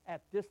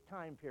at this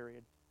time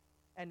period.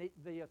 And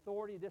the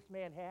authority this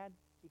man had,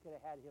 he could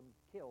have had him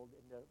killed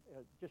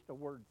in just a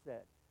word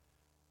said.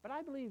 But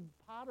I believe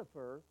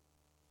Potiphar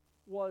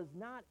was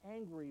not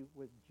angry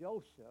with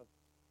Joseph.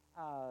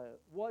 I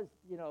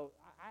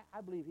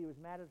believe he was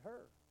mad at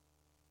her,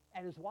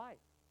 at his wife.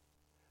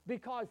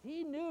 because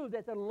he knew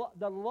that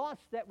the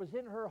lust that was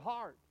in her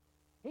heart,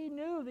 he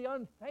knew the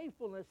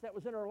unfaithfulness that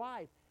was in her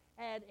life,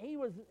 and he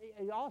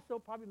also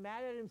probably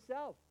mad at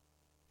himself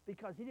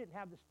because he didn't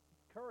have the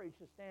courage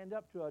to stand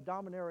up to a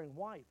domineering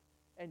wife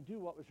and do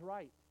what was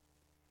right.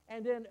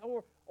 And then,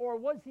 or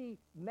was he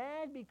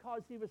mad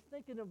because he was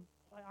thinking of,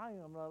 I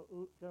am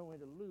going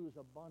to lose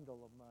a bundle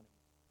of money?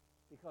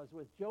 Because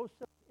with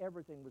Joseph,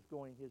 everything was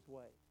going his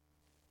way.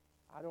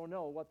 I don't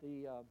know what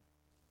the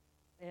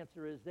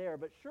answer is there,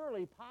 but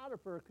surely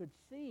Potiphar could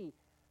see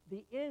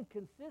the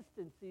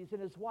inconsistencies in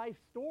his wife's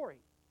story.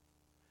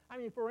 I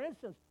mean, for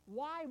instance,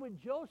 why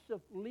would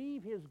Joseph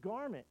leave his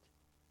garment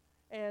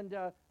and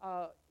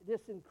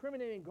this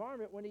incriminating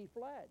garment when he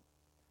fled?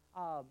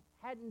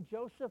 Hadn't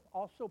Joseph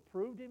also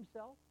proved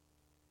himself,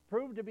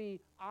 proved to be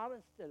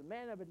honest and a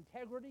man of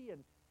integrity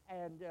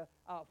and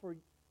for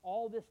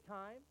all this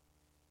time?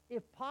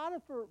 If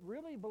Potiphar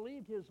really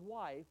believed his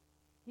wife,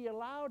 he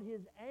allowed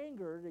his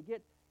anger to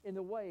get in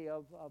the way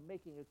of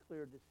making a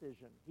clear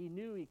decision. He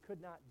knew he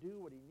could not do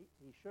what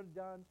he should have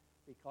done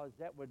because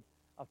that would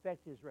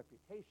affect his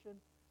reputation,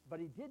 but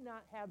he did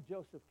not have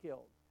Joseph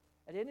killed.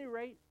 At any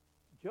rate,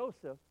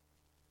 Joseph,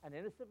 an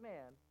innocent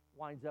man,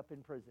 winds up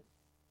in prison.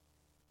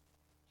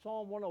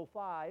 Psalm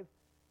 105,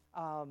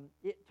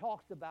 it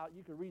talks about,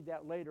 you can read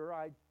that later.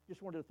 I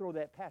just wanted to throw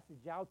that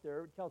passage out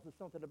there. It tells us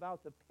something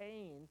about the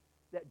pain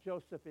that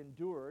Joseph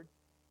endured.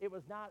 It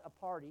was not a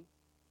party.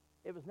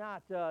 It was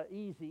not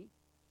easy.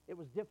 It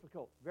was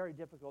difficult, very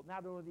difficult.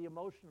 Not only the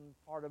emotional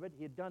part of it,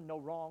 he had done no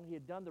wrong. He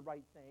had done the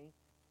right thing.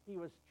 He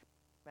was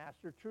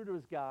master, true to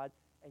his God,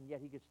 and yet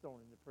he gets thrown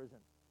into prison.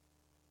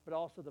 But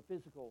also the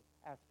physical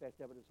aspect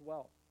of it as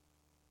well.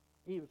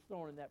 He was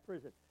thrown in that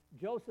prison.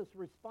 Joseph's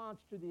response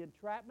to the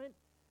entrapment.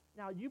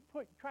 Now,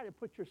 try to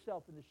put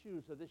yourself in the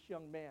shoes of this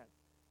young man.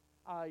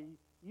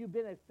 You've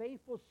been a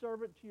faithful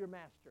servant to your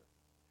master.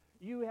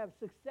 You have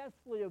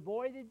successfully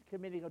avoided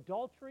committing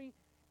adultery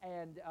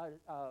and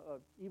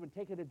even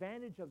taken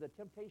advantage of the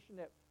temptation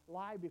that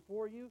lie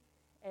before you.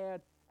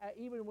 And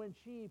even when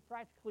she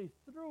practically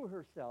threw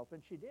herself,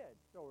 and she did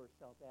throw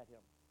herself at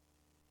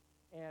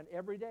him. And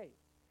every day.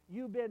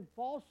 You've been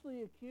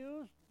falsely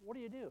accused. What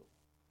do?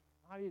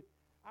 I mean,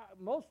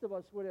 most of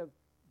us would have,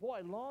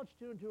 launched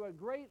into a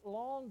great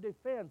long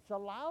defense, a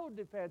loud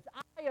defense.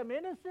 I am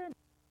innocent.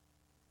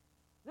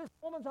 This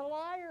woman's a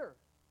liar.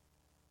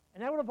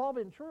 And that would have all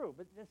been true,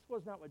 but this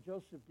was not what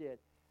Joseph did.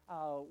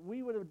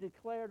 We would have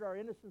declared our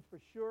innocence for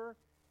sure.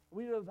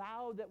 We would have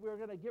vowed that we were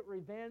going to get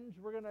revenge.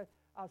 We're going to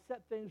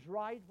set things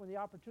right when the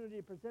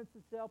opportunity presents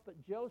itself. But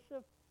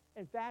Joseph,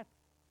 in fact,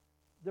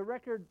 the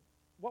record,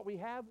 what we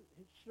have,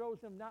 shows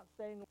him not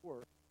saying a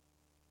word.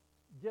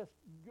 Just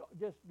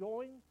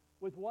going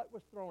with what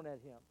was thrown at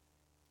him.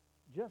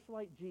 Just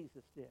like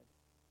Jesus did.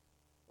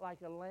 Like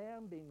a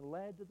lamb being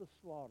led to the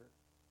slaughter.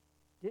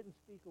 Didn't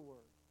speak a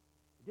word.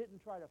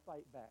 Didn't try to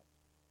fight back.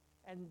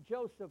 And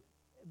Joseph,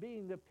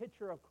 being the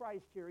picture of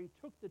Christ here, he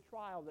took the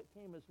trial that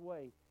came his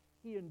way.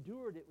 He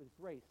endured it with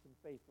grace and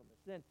faithfulness.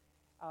 Then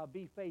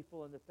be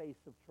faithful in the face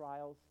of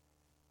trials.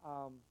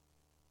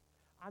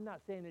 I'm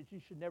not saying that you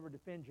should never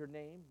defend your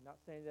name. I'm not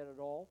saying that at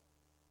all.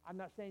 I'm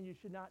not saying you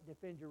should not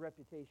defend your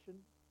reputation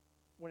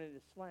when it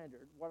is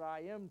slandered. What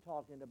I am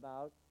talking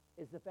about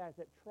is the fact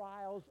that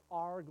trials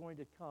are going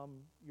to come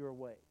your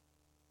way.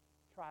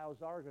 Trials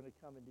are going to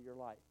come into your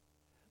life.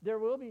 There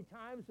will be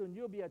times when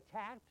you'll be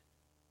attacked,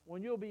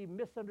 when you'll be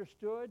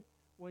misunderstood,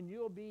 when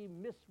you'll be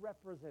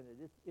misrepresented.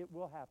 It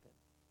will happen.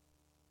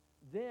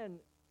 Then,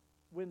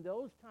 when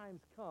those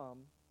times come,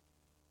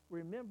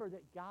 remember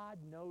that God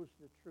knows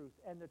the truth,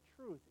 and the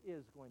truth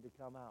is going to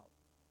come out.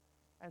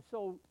 And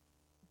so,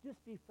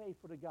 just be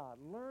faithful to God.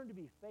 Learn to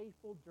be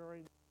faithful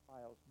during the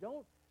trials.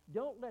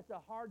 Don't let the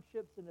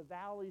hardships and the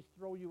valleys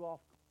throw you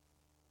off.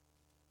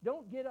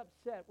 Don't get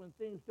upset when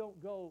things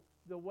don't go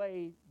the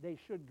way they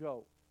should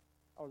go,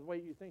 or the way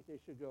you think they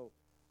should go.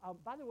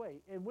 By the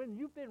way, and when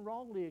you've been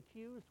wrongly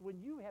accused,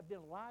 when you have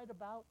been lied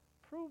about,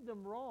 prove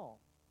them wrong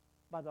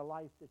by the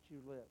life that you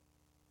live,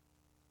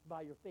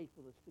 by your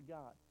faithfulness to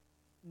God.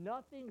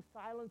 Nothing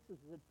silences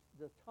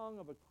the tongue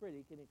of a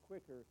critic any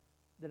quicker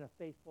than a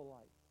faithful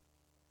life.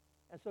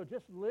 And so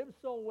just live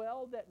so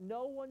well that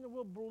no one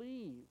will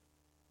believe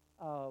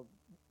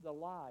the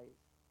lies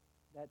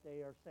that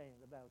they are saying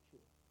about you.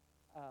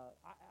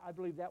 I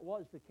believe that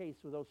was the case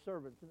with those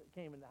servants that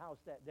came in the house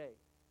that day.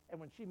 And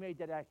when she made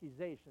that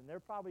accusation,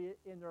 they're probably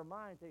in their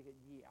mind thinking,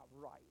 yeah,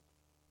 right.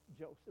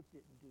 Joseph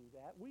didn't do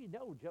that. We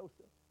know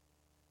Joseph.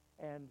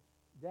 And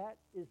that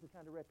is the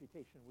kind of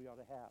reputation we ought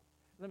to have.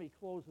 Let me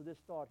close with this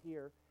thought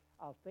here.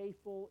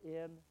 Faithful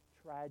in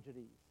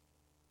tragedies.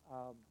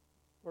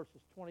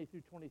 Verses 20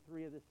 through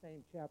 23 of the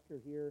same chapter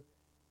here.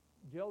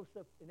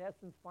 Joseph, in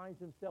essence,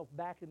 finds himself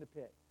back in the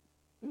pit.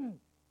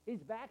 He's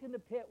back in the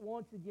pit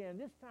once again.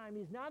 This time,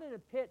 he's not in a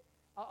pit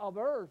of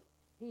earth.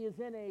 He is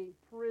in a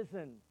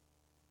prison.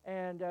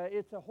 And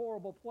it's a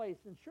horrible place.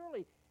 And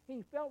surely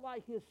he felt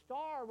like his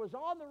star was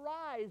on the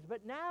rise,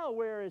 but now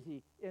where is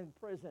he? In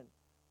prison.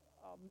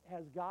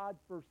 Has God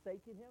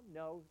forsaken him?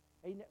 No.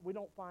 We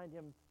don't find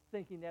him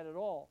thinking that at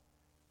all.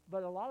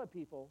 But a lot of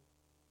people,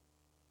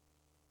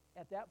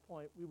 at that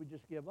point, we would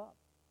just give up.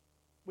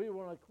 We would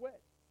want to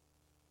quit.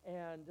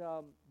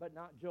 But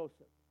not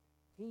Joseph.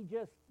 He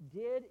just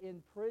did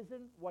in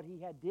prison what he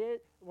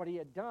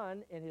had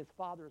done in his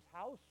father's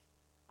house,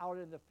 out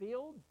in the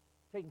fields,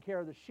 taking care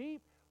of the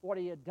sheep, what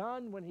he had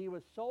done when he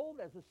was sold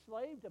as a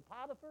slave to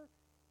Potiphar.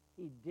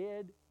 He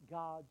did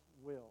God's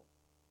will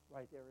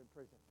right there in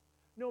prison.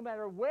 No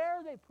matter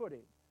where they put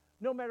him,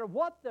 no matter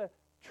what the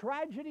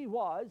tragedy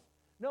was,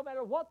 no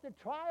matter what the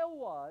trial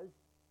was,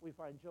 we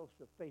find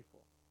Joseph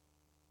faithful.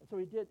 And so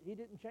he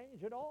didn't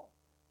change at all.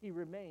 He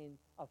remained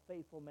a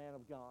faithful man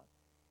of God.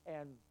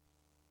 And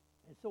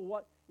so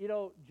what,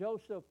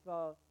 Joseph,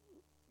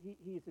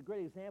 he's a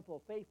great example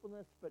of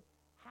faithfulness, but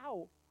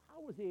how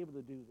was he able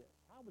to do this?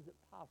 How was it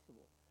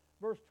possible?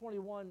 Verse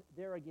 21,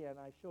 there again,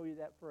 I show you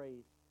that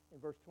phrase in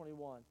verse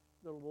 21.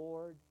 The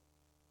Lord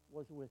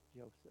was with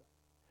Joseph.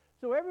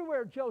 So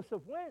everywhere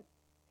Joseph went,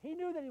 he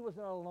knew that he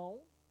wasn't alone.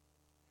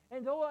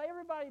 And though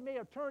everybody may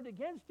have turned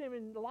against him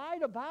and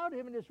lied about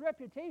him and his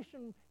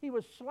reputation, he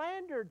was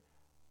slandered.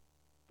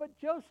 But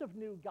Joseph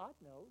knew God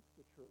knows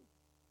the truth.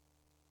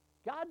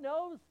 God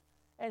knows,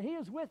 and he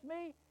is with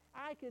me.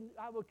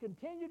 I will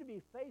continue to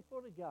be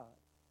faithful to God.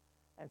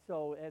 And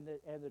so,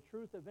 and the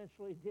truth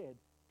eventually did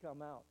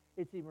come out.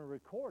 It's even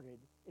recorded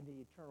in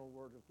the eternal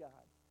Word of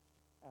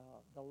God,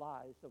 the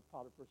lies of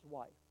Potiphar's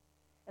wife.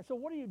 And so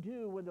what do you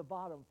do when the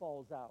bottom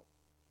falls out?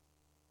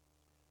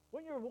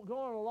 When you're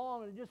going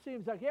along and it just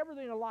seems like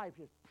everything in life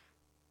just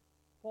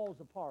falls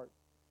apart.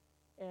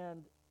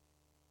 And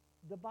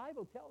the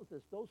Bible tells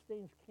us those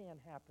things can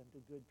happen to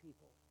good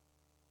people.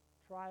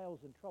 Trials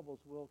and troubles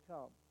will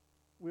come.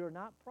 We are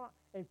not,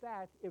 in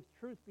fact, if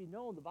truth be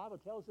known, the Bible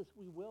tells us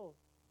we will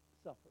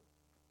suffer.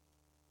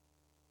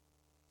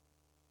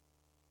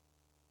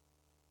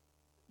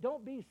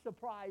 Don't be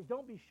surprised,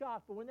 don't be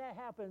shocked, but when that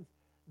happens,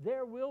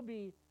 there will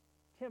be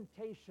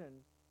temptation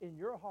in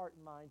your heart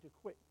and mind to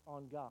quit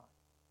on God.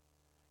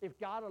 If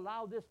God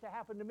allowed this to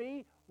happen to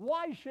me,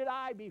 why should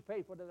I be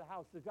faithful to the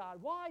house of God?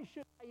 Why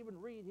should I even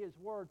read his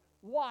word?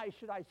 Why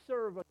should I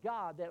serve a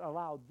God that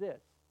allowed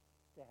this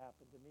to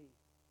happen to me?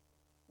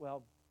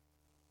 Well,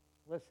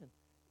 listen,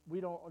 we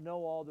don't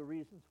know all the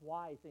reasons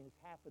why things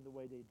happen the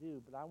way they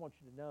do, but I want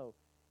you to know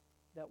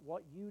that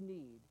what you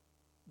need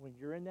when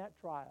you're in that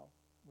trial,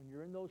 when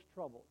you're in those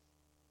troubles,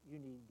 you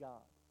need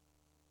God.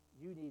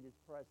 You need his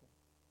presence.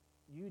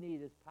 You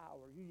need his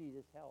power. You need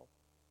his help.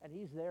 And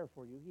he's there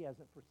for you. He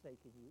hasn't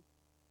forsaken you.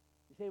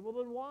 You say, well,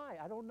 then why?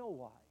 I don't know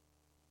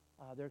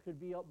why. There could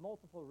be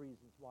multiple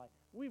reasons why.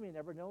 We may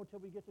never know until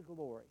we get to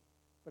glory.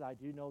 But I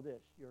do know this.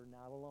 You're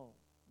not alone.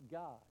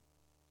 God,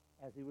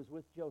 as he was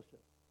with Joseph,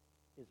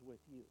 is with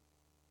you.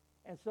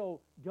 And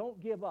so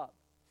don't give up.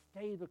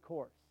 Stay the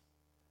course.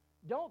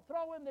 Don't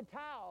throw in the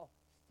towel.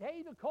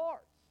 Stay the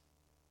course.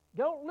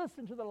 Don't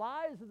listen to the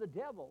lies of the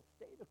devil.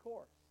 Stay the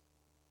course.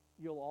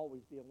 You'll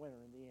always be a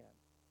winner in the end.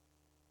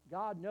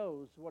 God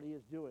knows what he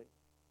is doing,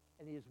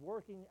 and he is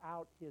working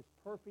out his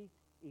perfect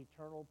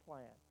eternal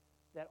plan,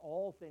 that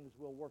all things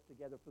will work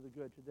together for the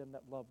good to them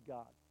that love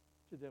God,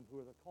 to them who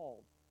are the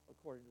called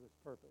according to his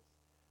purpose.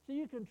 So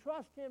you can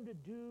trust him to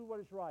do what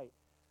is right.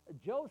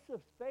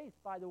 Joseph's faith,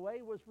 by the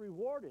way, was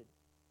rewarded.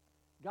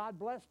 God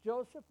blessed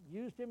Joseph,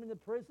 used him in the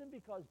prison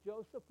because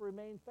Joseph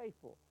remained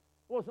faithful.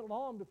 It wasn't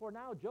long before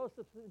now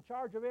Joseph's in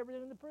charge of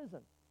everything in the prison.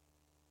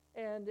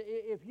 And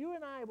if you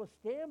and I will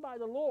stand by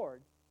the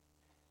Lord,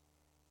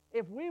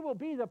 if we will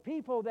be the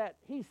people that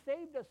he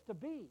saved us to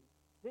be,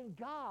 then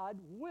God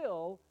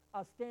will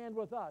stand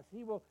with us.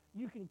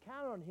 You can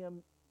count on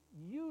him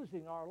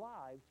using our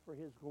lives for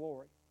his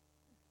glory.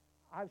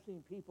 I've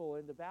seen people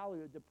in the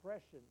valley of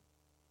depression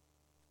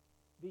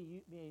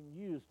being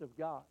used of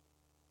God.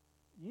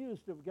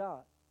 Used of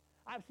God.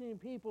 I've seen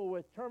people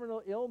with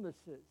terminal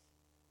illnesses,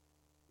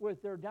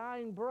 with their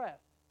dying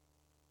breath,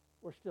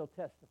 we're still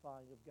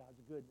testifying of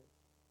God's goodness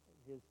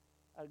and his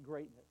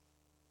greatness.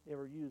 They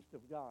were used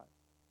of God.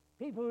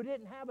 People who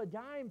didn't have a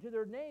dime to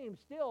their name,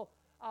 still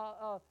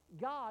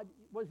God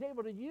was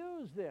able to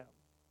use them.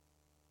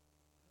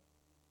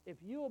 If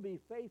you will be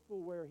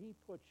faithful where he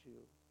puts you,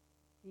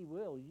 he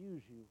will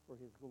use you for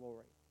his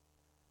glory.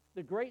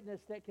 The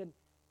greatness that can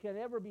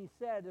ever be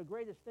said, the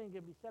greatest thing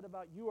can be said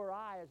about you or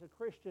I as a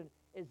Christian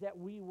is that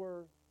we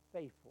were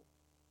faithful.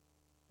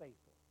 Faithful.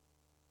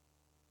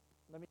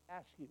 Let me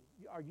ask you,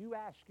 you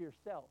ask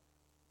yourself,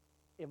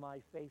 am I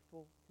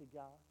faithful to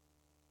God?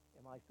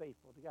 Am I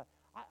faithful to God?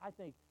 I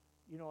think,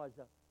 as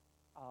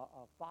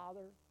a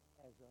father,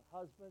 as a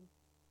husband,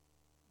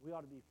 we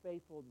ought to be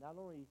faithful not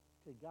only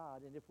to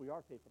God, and if we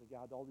are faithful to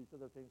God, all these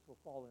other things will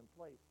fall in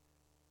place.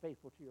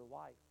 Faithful to your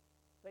wife,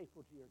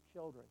 faithful to your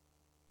children,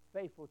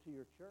 faithful to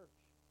your church.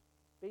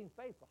 Being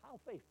faithful. How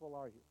faithful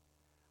are you?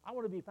 I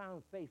want to be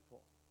found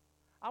faithful.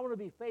 I want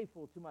to be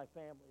faithful to my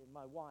family and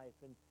my wife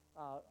and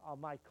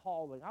my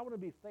calling. I want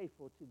to be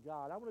faithful to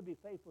God. I want to be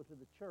faithful to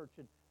the church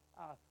and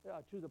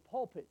to the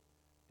pulpit,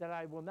 that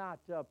I will not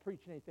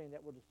preach anything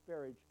that will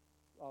disparage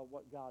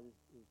what God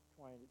is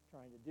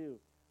trying to do.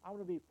 I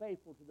want to be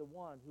faithful to the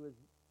one who has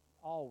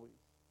always,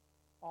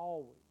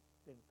 always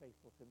been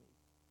faithful to me.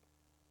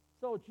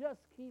 So just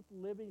keep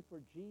living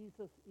for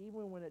Jesus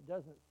even when it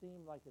doesn't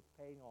seem like it's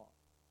paying off.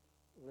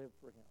 Live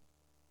for him.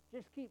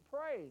 Just keep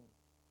praying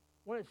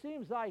when it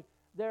seems like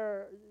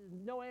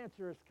no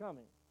answer is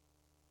coming.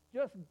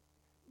 Just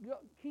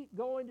keep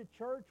going to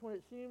church when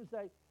it seems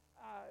like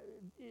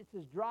it's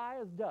as dry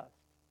as dust.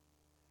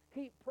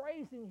 Keep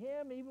praising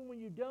him even when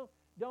you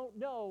don't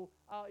know,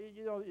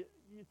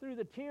 through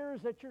the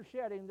tears that you're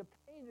shedding, the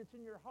pain that's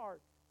in your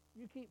heart.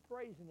 You keep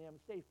praising him.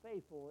 Stay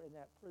faithful in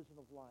that prison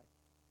of life.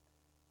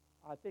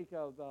 I think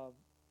of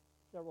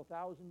several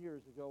thousand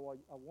years ago,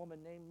 a woman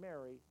named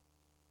Mary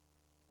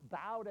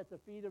bowed at the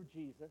feet of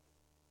Jesus,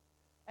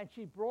 and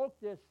she broke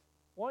this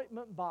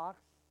ointment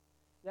box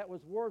that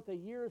was worth a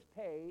year's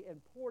pay and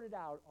poured it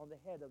out on the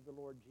head of the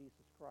Lord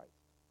Jesus Christ.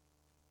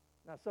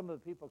 Now, some of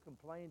the people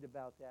complained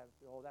about that and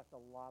said, oh, that's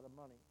a lot of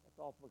money. That's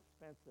awful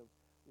expensive.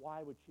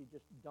 Why would she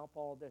just dump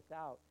all this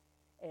out?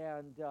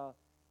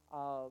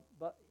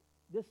 But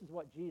this is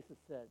what Jesus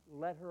said,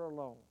 let her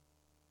alone.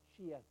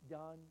 She hath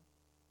done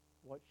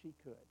what she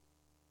could.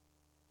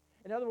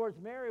 In other words,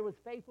 Mary was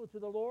faithful to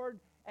the Lord,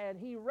 and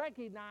he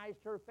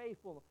recognized her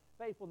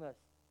faithfulness.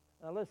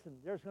 Now listen,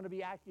 there's going to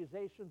be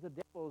accusations. The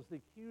devil is the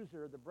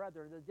accuser of the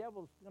brethren. The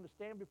devil is going to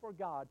stand before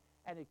God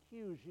and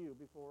accuse you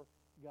before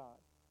God.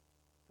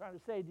 Trying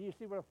to say, do you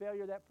see what a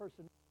failure that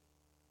person is?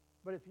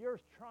 But if you're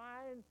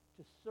trying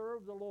to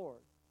serve the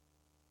Lord,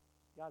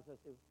 God's going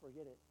to say,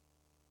 forget it.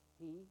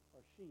 He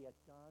or she has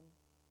done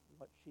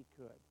what she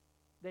could.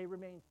 They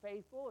remain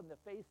faithful in the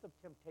face of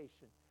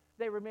temptation.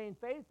 They remain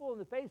faithful in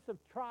the face of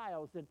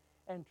trials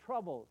and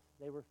troubles.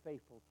 They were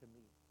faithful to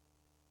me.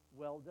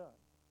 Well done,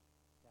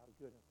 thou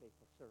good and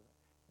faithful servant.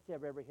 Let's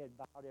have every head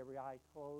bowed, every eye closed.